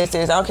being dead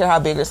serious, I don't care how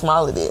big or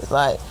small it is.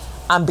 Like,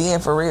 I'm being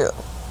for real.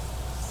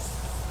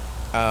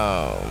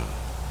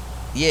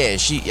 Yeah,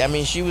 she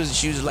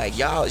was like,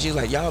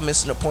 y'all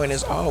missing the point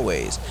as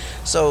always.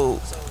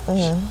 So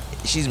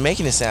she's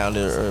making it sound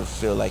or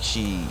feel like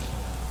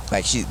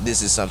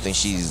this is something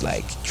she's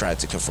like tried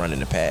to confront in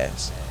the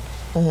past.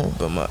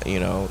 But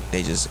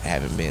they just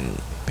haven't been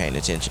paying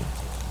attention.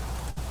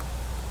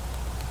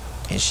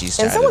 And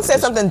someone said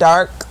something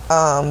dark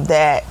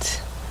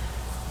that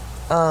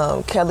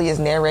Kelly is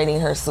narrating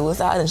her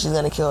suicide and she's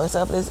gonna kill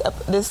herself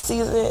this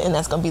season, and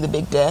that's gonna be the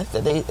big death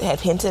that they have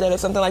hinted at or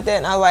something like that.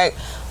 And I was like,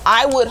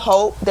 I would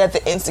hope that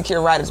the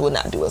insecure writers would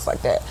not do us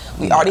like that.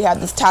 We already have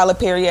this Tyler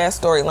Perry ass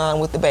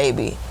storyline with the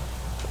baby.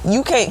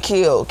 You can't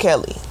kill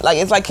Kelly. Like,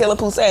 it's like killing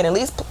Poussey. And at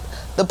least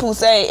the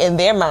Poussey in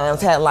their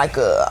minds had like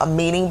a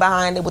meaning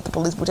behind it with the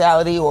police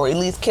brutality, or at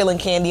least killing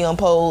Candy on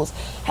Pose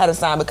had a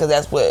sign because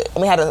that's what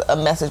had a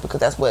message because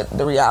that's what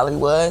the reality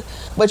was.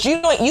 But you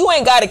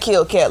ain't gotta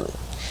kill Kelly.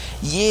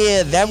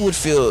 Yeah, that would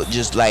feel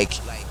just like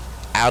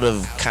out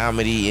of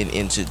comedy and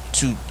into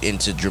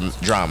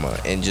drama,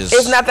 and just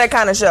it's not that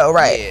kind of show,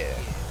 right?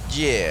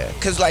 Yeah,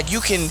 because like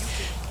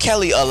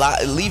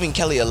leaving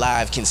Kelly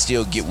alive can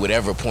still get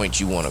whatever point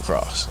you want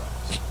across.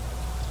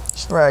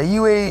 Right,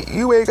 you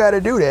ain't got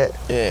to do that.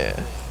 Yeah.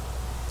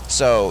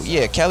 So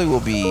yeah, Kelly will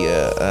be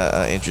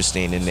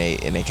interesting, and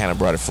they kind of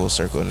brought it full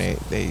circle, and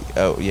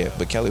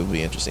but Kelly will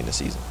be interesting this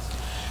season.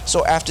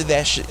 So after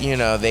that,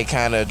 they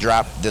kind of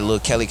drop the little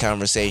Kelly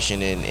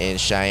conversation, and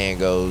Cheyenne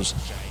goes,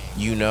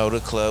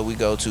 the club we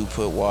go to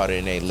put water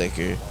in a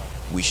liquor.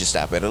 We should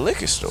stop at a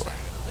liquor store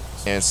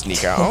and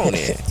sneak our own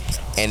in.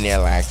 And they're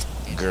like,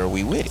 girl,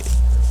 we with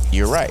it.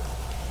 You're right.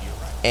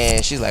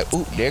 And she's like,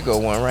 ooh, there go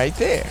one right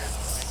there.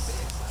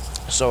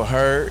 So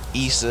her,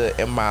 Issa,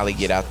 and Molly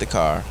get out the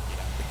car.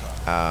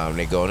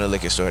 They go in the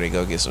liquor store. They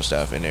go get some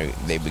stuff, and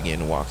they begin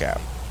to walk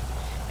out.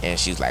 And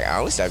she's like, I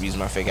only stopped using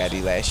my fake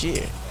ID last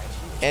year.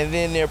 And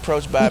then they're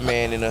approached by a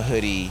man in a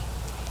hoodie,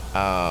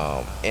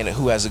 and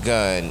who has a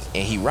gun,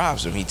 and he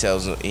robs them. He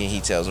tells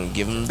them,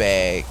 give him a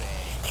bag,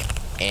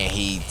 and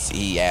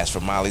he asks for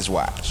Molly's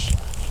watch.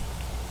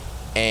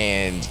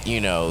 And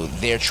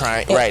they're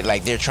trying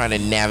they're trying to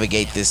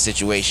navigate this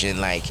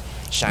situation. Like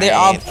Cheyenne, they're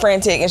all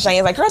frantic, and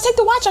Cheyenne's like, "Girl, take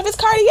the watch off. It's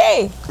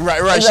Cartier."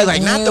 Right. She's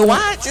like, "Not the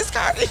watch. It's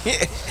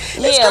Cartier."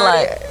 Yeah,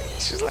 like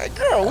she's like,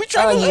 "Girl, we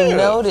trying to live."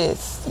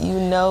 You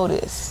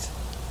noticed.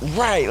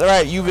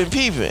 Right. You've been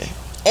peeping.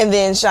 And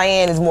then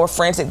Cheyenne is more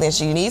frantic than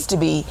she needs to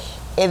be,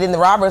 and then the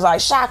robber's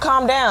like, "Shy,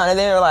 calm down." And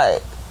then they're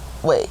like,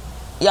 "Wait,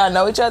 y'all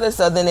know each other?"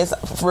 So then it's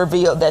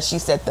revealed that she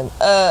set them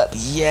up.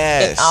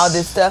 Yes. And all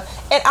this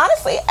stuff. And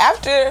honestly,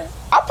 after,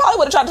 I probably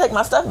would have tried to take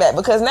my stuff back,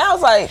 because now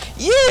it's like,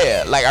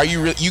 yeah, like, are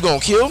you gonna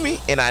kill me?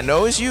 And I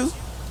know it's you.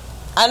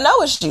 I know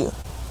it's you.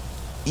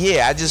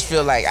 Yeah,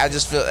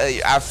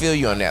 I feel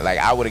you on that. Like,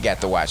 I would have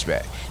got the watch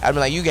back. I'd be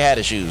like, you can have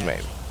the shoes,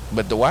 maybe,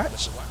 but the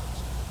watch.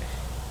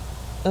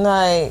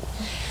 Like,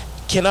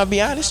 can I be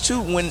honest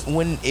too?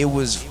 When it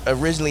was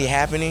originally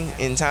happening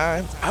in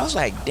time, I was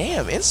like,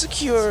 damn,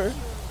 Insecure.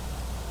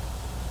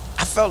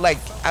 I felt like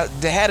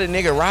they had a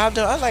nigga robbed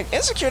her. I was like,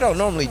 Insecure don't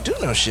normally do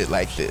no shit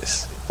like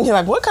this. You're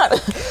like, what kind of,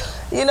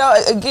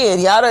 again,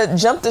 y'all done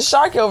jumped the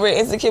shark over at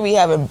Insecure. We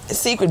having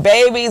secret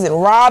babies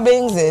and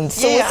robbings and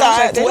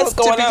suicides. Like, what's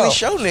going on? They don't typically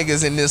show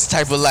niggas in this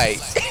type of light,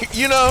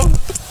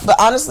 But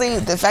honestly,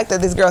 the fact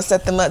that this girl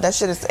set them up, that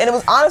shit is, and it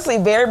was honestly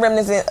very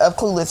reminiscent of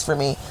Clueless for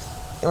me.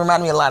 It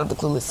reminded me a lot of the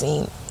Clueless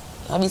scene.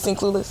 Have you seen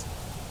Clueless?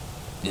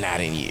 Not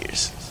in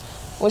years.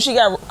 When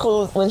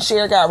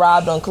Cher got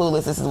robbed on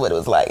Clueless, this is what it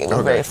was like. It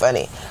was very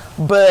funny.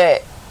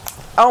 But,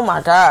 oh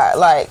my God.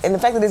 Like, and the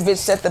fact that this bitch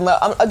set them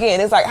up,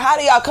 again, it's like, how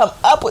do y'all come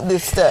up with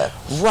this stuff?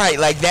 Right,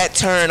 like that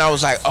turn, I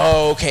was like,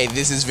 oh, okay,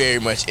 this is very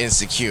much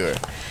Insecure.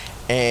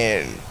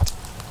 And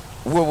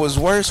what was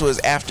worse was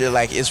after,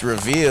 like, it's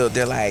revealed,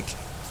 they're like,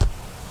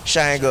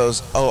 Cheyenne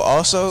goes, oh,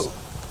 also,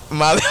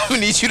 Molly, I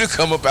need you to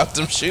come up out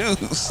them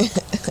shoes.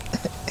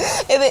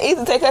 And then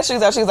Ethan take her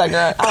shoes off. She's like,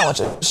 girl, I don't want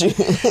your shoes.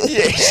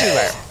 Yeah, she's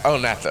like, oh,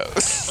 not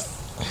those.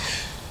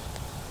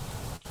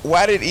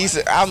 Why did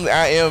Issa?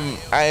 I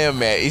am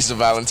mad. Issa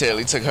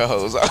voluntarily took her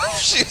hose off.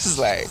 She was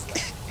like,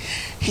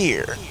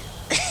 here.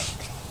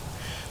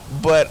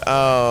 But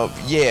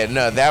yeah,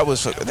 no, that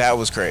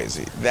was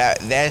crazy.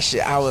 That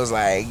shit, I was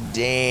like,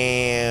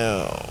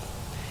 damn.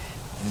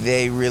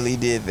 They really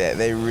did that.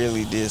 They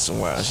really did some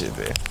wild shit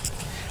there.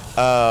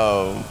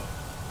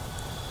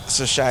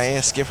 So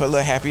Cheyenne skip her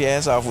little happy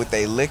ass off with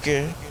a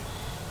liquor,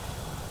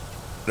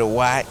 the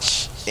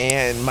watch,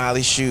 and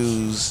Molly's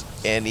shoes.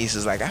 And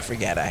Issa's like, I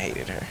forgot I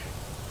hated her.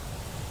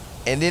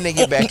 And then they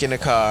get back in the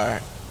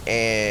car,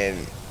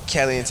 and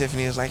Kelly and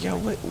Tiffany is like, yo,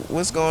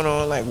 what's going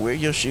on? Like, where are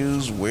your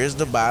shoes? Where's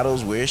the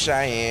bottles? Where's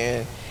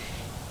Cheyenne?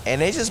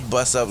 And they just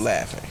bust up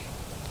laughing.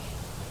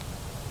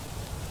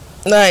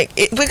 Like,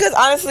 because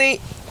honestly,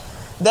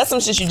 that's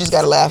some shit you just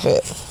gotta laugh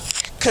at.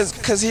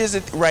 Cause here's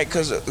the right,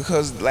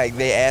 cause like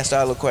they asked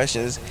all the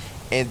questions,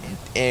 and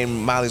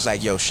Molly's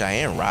like, yo,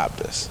 Cheyenne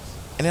robbed us,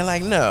 and they're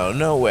like,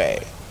 no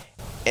way.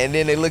 And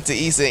then they look to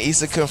Issa, and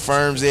Issa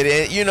confirms it,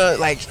 and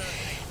like,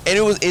 and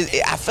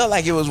I felt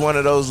like it was one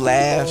of those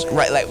laughs,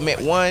 right? Like,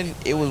 man,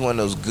 it was one of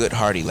those good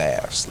hearty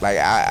laughs. Like,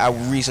 I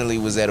recently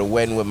was at a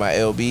wedding with my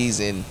LBs,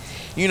 and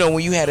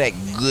when you had that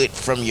good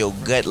from your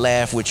gut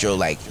laugh with your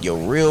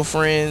real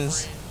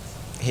friends,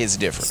 it's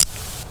different.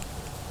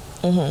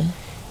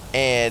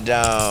 And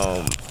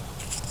I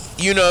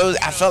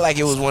felt like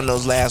it was one of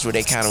those laughs where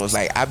they kind of was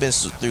like, I've been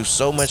through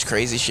so much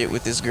crazy shit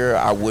with this girl,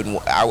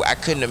 I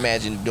couldn't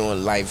imagine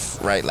doing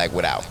life right, like,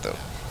 without them.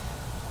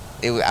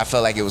 I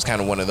felt like it was kind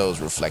of one of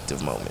those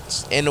reflective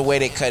moments, and the way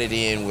they cut it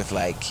in with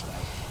like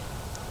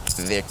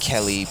their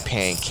Kelly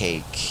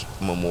pancake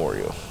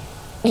memorial.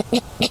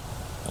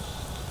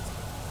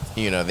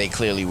 They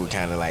clearly were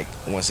kind of like,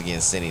 once again,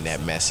 sending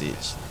that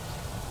message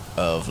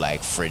of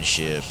like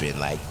friendship and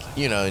like,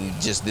 and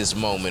just this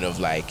moment of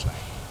like,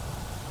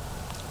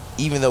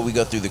 even though we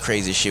go through the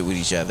crazy shit with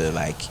each other,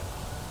 like,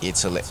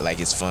 it's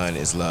fun,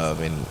 it's love,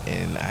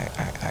 and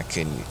I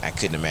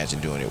couldn't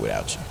imagine doing it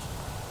without you.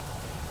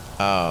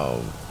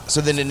 So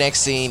then the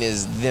next scene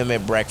is them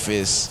at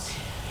breakfast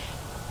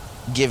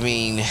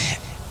giving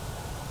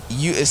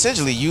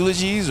essentially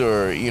eulogies,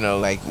 or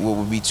like what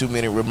would be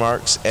 2-minute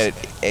remarks at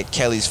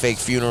Kelly's fake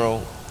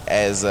funeral,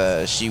 as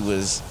she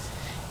was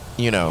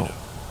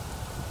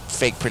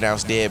fake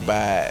pronounced dead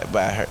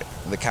by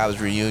the college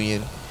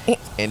reunion.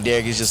 And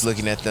Derek is just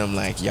looking at them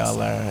like,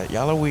 y'all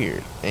are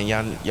weird, and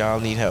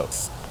y'all need help.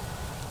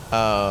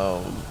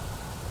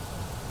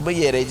 But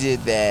yeah, they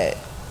did that.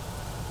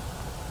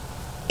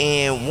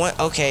 And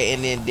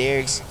and then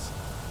Derek's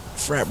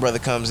frat brother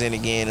comes in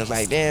again. It's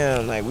like,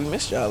 damn, like we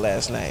missed y'all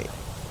last night.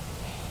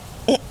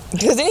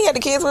 Because then he had the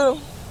kids with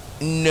him?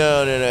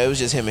 No. It was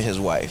just him and his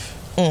wife.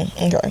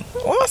 Okay.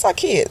 Well, I saw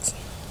kids.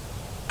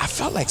 I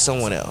felt like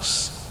someone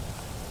else.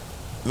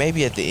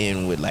 Maybe at the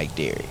end with like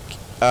Derek.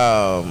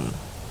 But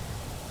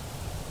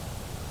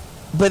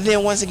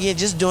then once again,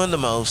 just doing the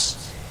most.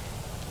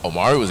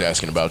 Omari was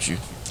asking about you.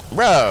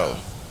 Bro.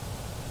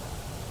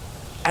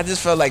 I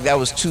just felt like that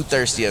was too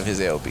thirsty of his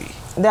LB.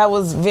 That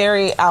was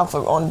very alpha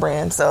on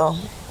brand, so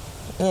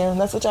yeah,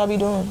 that's what y'all be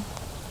doing.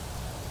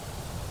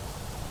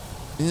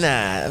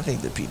 Nah, I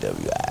think the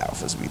PWI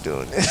alphas be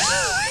doing this.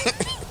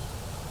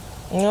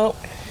 Nope.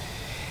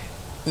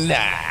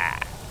 Nah.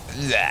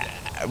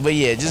 But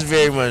yeah, just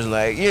very much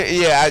like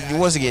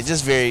once again,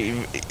 just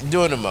very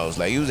doing the most.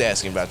 Like he was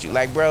asking about you,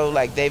 like bro,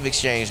 like they've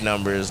exchanged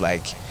numbers,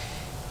 like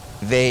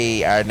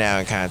they are now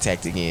in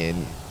contact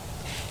again.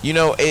 You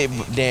know,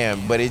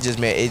 but it just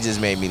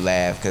made me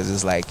laugh because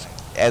it's like,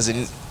 as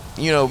in,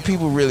 you know,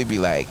 people really be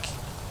like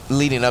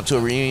leading up to a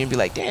reunion, be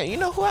like, damn, you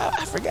know who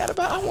I forgot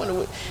about? I wonder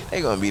what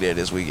they gonna be there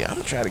this weekend. I'm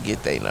gonna try to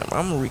get their number.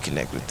 I'm gonna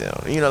reconnect with them.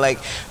 You know, like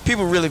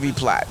people really be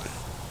plotting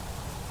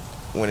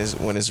when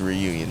it's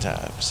reunion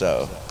time.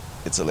 So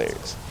it's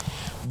hilarious.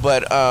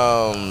 But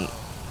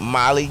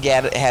Molly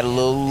had a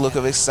little look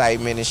of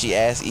excitement, and she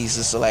asked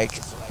Issa, so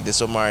like,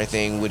 this Omari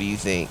thing, what do you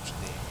think?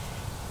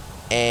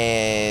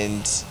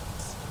 And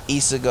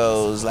Issa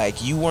goes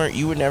like, you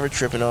were never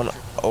tripping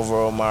over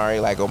Omari.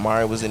 Like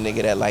Omari was a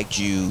nigga that liked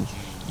you.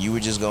 You were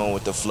just going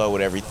with the flow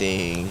with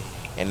everything,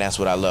 and that's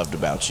what I loved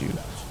about you.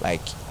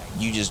 Like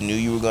you just knew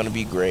you were gonna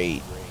be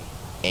great,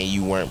 and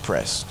you weren't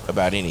pressed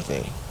about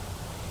anything.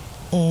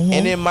 Mm-hmm.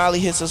 And then Molly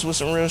hits us with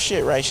some real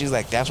shit, right? She's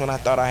like, that's when I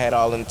thought I had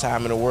all the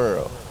time in the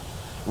world.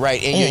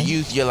 Right? In your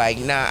youth, you're like,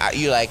 nah,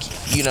 you're like,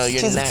 you know,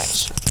 you're not.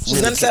 She's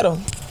really gonna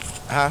settle.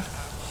 Huh?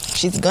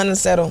 She's gonna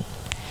settle.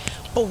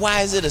 But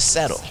why is it a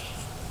settle?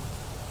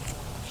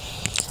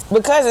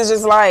 Because it's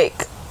just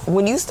like,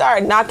 when you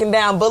start knocking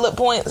down bullet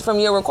points from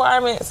your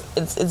requirements,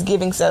 it's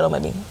giving settle,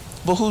 maybe.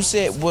 But who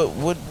said,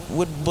 what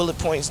bullet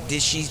points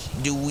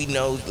do we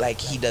know, like,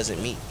 he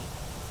doesn't meet?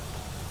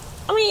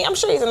 I mean, I'm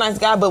sure he's a nice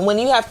guy, but when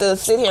you have to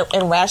sit here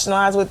and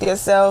rationalize with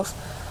yourself,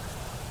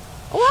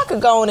 well, I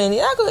could go on in.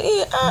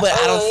 But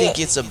I don't think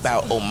it's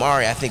about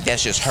Omari. I think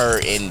that's just her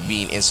and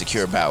being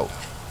insecure about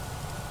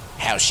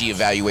how she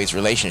evaluates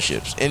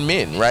relationships and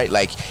men, right?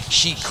 Like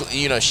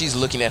she's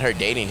looking at her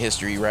dating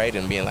history, right,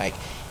 and being like,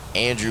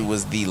 Andrew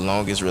was the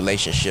longest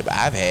relationship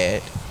I've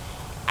had.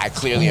 I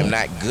clearly am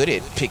not good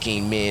at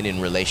picking men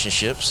in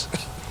relationships.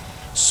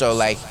 So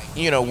like,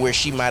 you know, where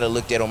she might have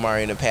looked at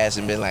Omari in the past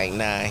and been like,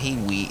 nah, he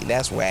weak,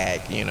 that's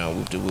whack, you know,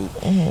 whoop de whoop.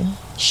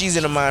 She's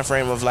in a mind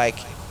frame of like,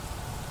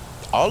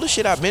 all the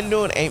shit I've been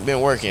doing ain't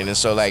been working, and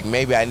so like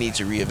maybe I need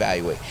to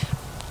reevaluate.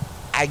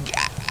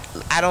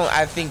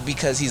 I think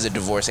because he's a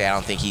divorcee, I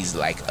don't think he's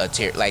like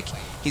like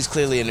he's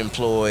clearly an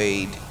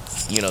employed,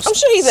 you know. I'm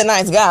sure he's a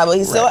nice guy, but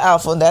he's still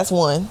alpha. That's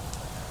one.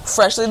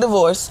 Freshly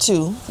divorced,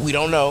 two. We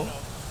don't know.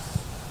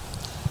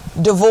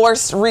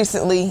 Divorced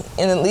recently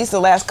in at least the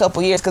last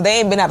couple years, because they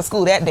ain't been out of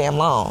school that damn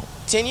long.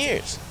 10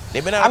 years.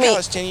 They've been out of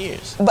college 10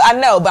 years. But I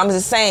know, but I'm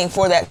just saying,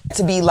 for that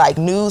to be like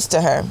news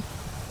to her.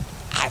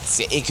 I'd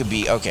say it could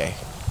be, okay,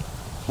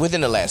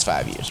 within the last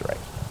 5 years, right?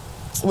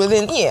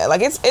 Within, yeah,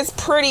 like it's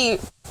pretty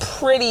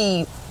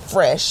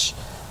fresh.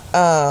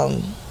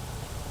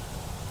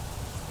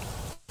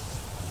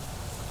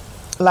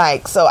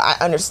 Like, so I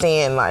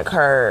understand like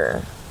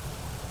her,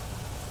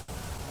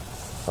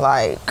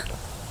 like,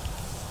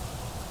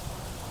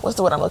 what's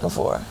the word I'm looking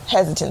for?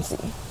 Hesitancy,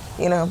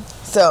 you know?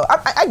 So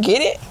I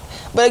get it.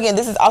 But again,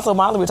 this is also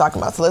Molly we're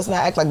talking about. So let's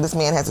not act like this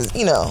man has his,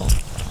 you know,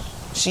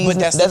 she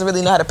doesn't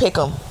really know how to pick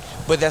him.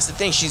 But that's the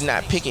thing. She's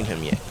not picking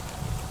him yet.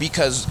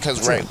 Because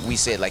right, we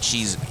said like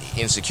she's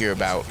insecure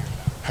about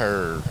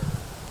her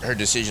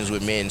decisions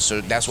with men.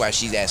 So that's why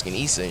she's asking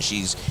Issa, and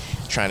she's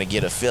trying to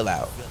get a fill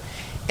out.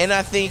 And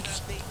I think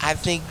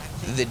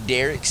the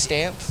Derek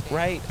stamp,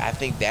 right? I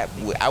think that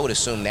I would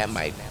assume that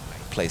might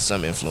play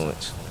some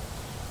influence.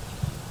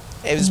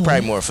 It was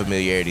probably more a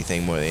familiarity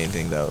thing more than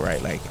anything, though,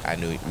 right? Like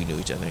we knew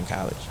each other in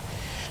college.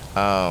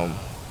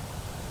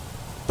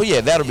 But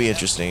yeah, that'll be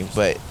interesting.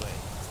 But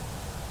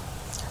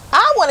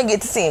I want to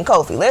get to seeing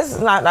Kofi. Let's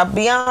not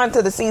beyond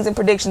to the season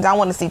predictions. I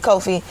want to see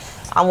Kofi.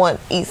 I want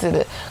Issa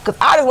to, because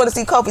I just want to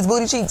see Kofi's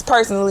booty cheeks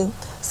personally.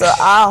 So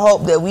I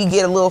hope that we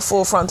get a little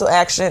full frontal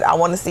action. I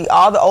want to see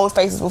all the old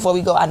faces before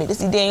we go. I need to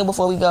see Daniel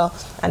before we go.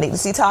 I need to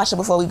see Tasha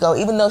before we go.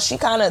 Even though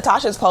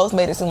Tasha's post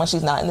made it seem like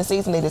she's not in the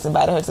season. They just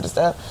invited her to the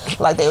stuff.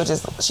 Like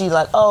she's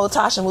like, oh,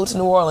 Tasha moved to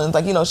New Orleans.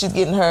 Like, you know, she's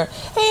getting her, and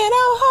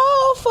I'm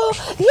hopeful.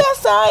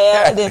 Yes, I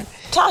am. And then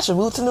Tasha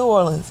moved to New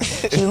Orleans.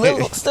 She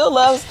still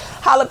loves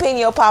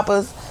jalapeno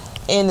poppers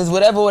and is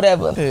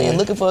whatever, and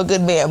looking for a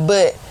good man.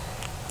 But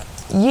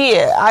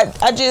yeah,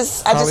 I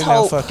just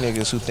hope. Fuck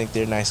niggas who think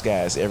they're nice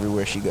guys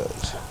everywhere she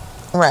goes.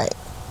 Right,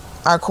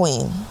 our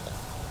queen.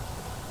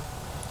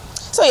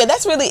 So yeah,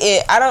 that's really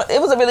it. It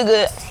was a really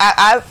good.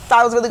 I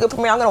thought it was a really good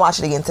premiere. I'm gonna watch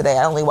it again today.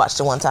 I only watched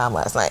it one time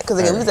last night because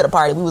again we was at a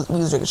party. We was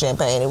drinking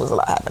champagne. It was a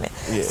lot happening.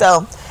 Yeah.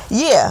 So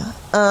yeah,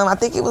 I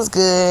think it was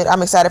good.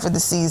 I'm excited for the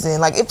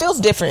season. Like it feels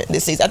different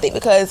this season. I think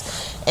because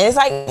and it's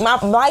like my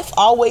life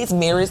always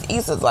mirrors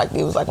Issa's. Like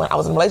it was like when I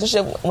was in a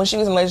relationship. When she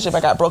was in a relationship,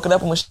 I got broken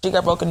up. And when she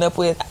got broken up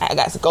with, I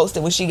got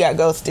ghosted when she got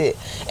ghosted.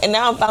 And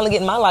now I'm finally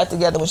getting my life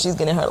together when she's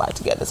getting her life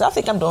together. So I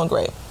think I'm doing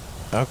great.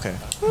 Okay,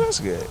 well, that's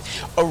good.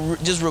 Oh,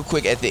 just real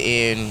quick, at the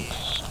end,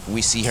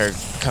 we see her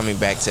coming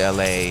back to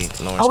L.A.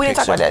 Lawrence we didn't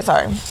talk about that.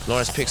 Sorry.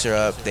 Lawrence picks her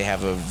up. They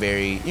have a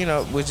very,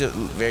 which a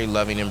very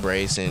loving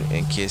embrace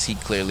and kiss.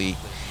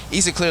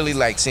 Issa clearly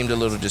like seemed a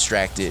little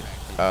distracted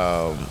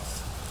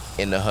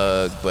in the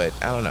hug, but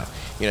I don't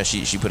know.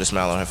 She put a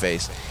smile on her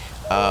face.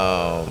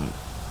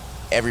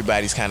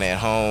 Everybody's kind of at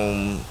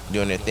home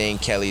doing their thing.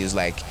 Kelly is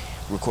like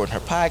recording her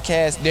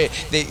podcast.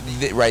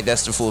 They right,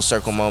 that's the full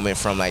circle moment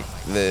from like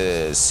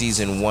the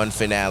season 1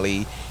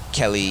 finale.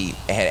 Kelly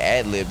had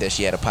ad-libbed that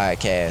she had a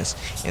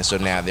podcast, and so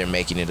now they're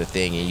making it a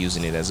thing and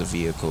using it as a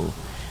vehicle,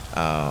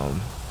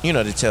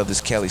 to tell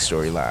this Kelly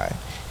storyline.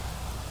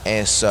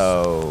 And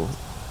so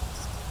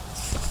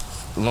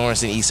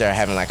Lawrence and Issa are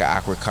having like an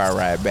awkward car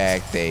ride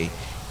back. They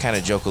kind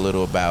of joke a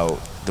little about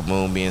the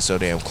moon being so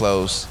damn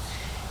close,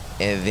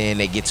 and then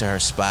they get to her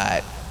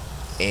spot,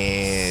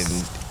 and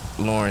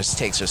Lawrence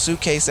takes her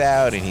suitcase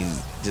out, and he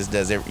just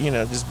does it,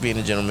 just being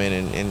a gentleman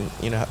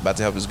and about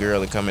to help his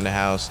girl and come in the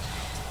house.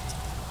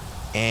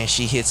 And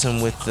she hits him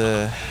with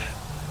the,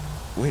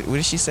 what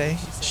did she say?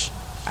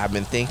 I've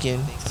been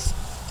thinking.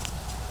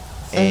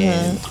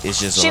 And it's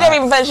just she never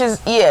even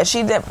finishes. Yeah,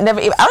 she never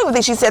even, I don't even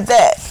think she said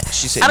that.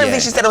 She said, I don't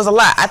think she said it was a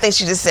lot. I think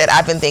she just said,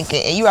 I've been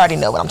thinking. And you already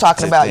know what I'm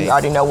talking about. You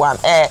already know where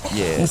I'm at.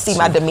 Yeah, you see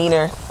my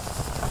demeanor.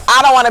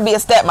 I don't want to be a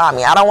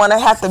stepmommy. I don't want to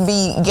have to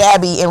be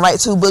Gabby and write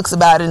 2 books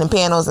about it and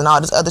panels and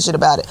all this other shit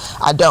about it.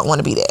 I don't want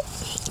to be that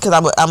because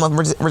I'm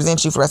going to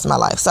resent you for the rest of my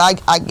life. So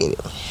I get it.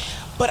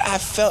 But I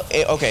felt,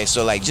 okay,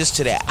 so like just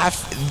to that,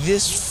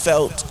 this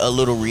felt a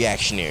little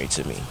reactionary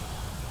to me.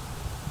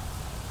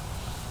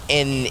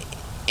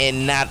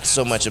 And not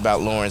so much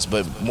about Lawrence,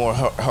 but more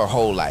her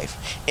whole life.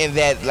 And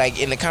that,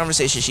 like, in the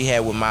conversation she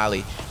had with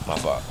Molly, my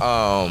fault,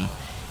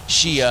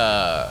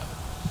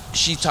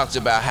 she talked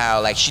about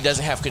how like she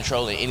doesn't have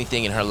control in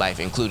anything in her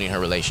life, including her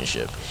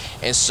relationship.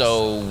 And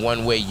so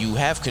one way you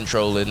have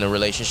control in the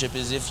relationship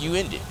is if you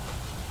end it.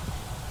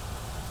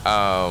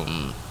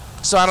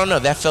 So I don't know,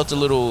 that felt a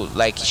little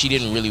like she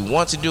didn't really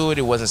want to do it.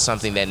 It wasn't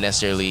something that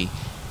necessarily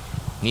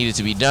needed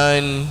to be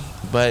done,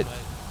 but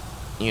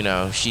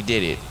she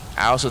did it.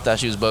 I also thought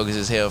she was bogus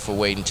as hell for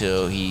waiting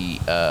until he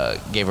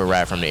gave her a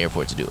ride from the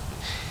airport to do it.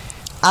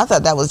 I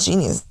thought that was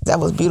genius. That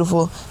was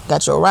beautiful.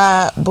 Got your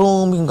ride,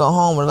 boom, you can go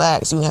home,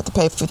 relax. You don't have to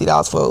pay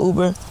 $50 for an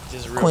Uber.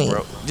 Just real Queen.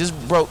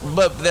 Broke,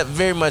 but that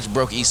very much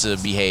broke Issa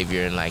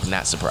behavior and like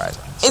not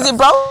surprising. So. Is it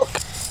broke?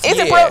 Is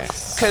it broke?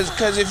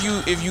 Cause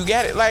if you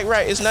got it, like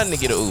right, it's nothing to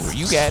get an Uber.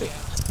 You got it.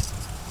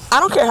 I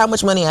don't care how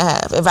much money I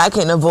have. If I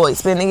can avoid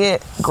spending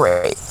it,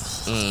 great.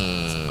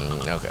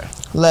 Okay.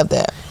 Love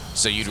that.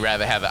 So you'd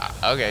rather have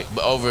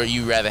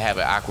you'd rather have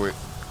an awkward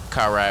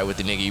car ride with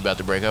the nigga you about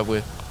to break up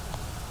with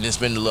than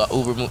spend a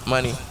little Uber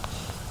money?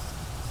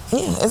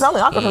 Yeah, it's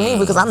only awkward for me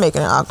because I'm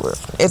making it awkward.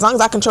 As long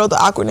as I control the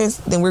awkwardness,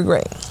 then we're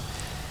great.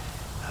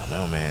 I don't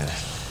know, man.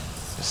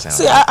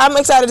 See, I'm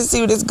excited to see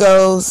where this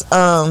goes.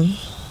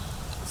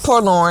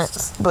 Poor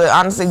Lawrence, but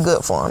honestly,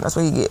 good for him. That's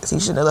what he gets. He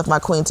shouldn't have left my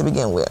queen to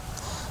begin with.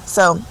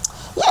 So,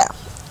 yeah,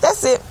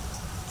 that's it.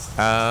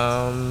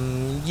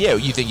 Yeah,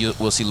 you think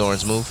we'll see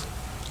Lawrence move?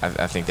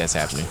 I think that's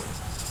happening.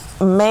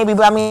 Maybe,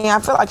 but I mean, I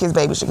feel like his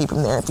baby should keep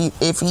him there.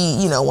 If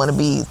he want to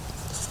be,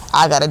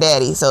 I got a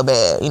daddy so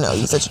bad.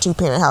 You're such a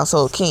 2-parent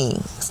household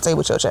king. Stay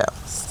with your child.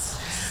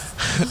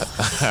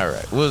 All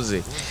right, we'll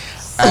see.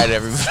 All right,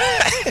 everybody.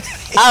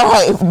 All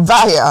right,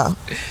 bye, y'all.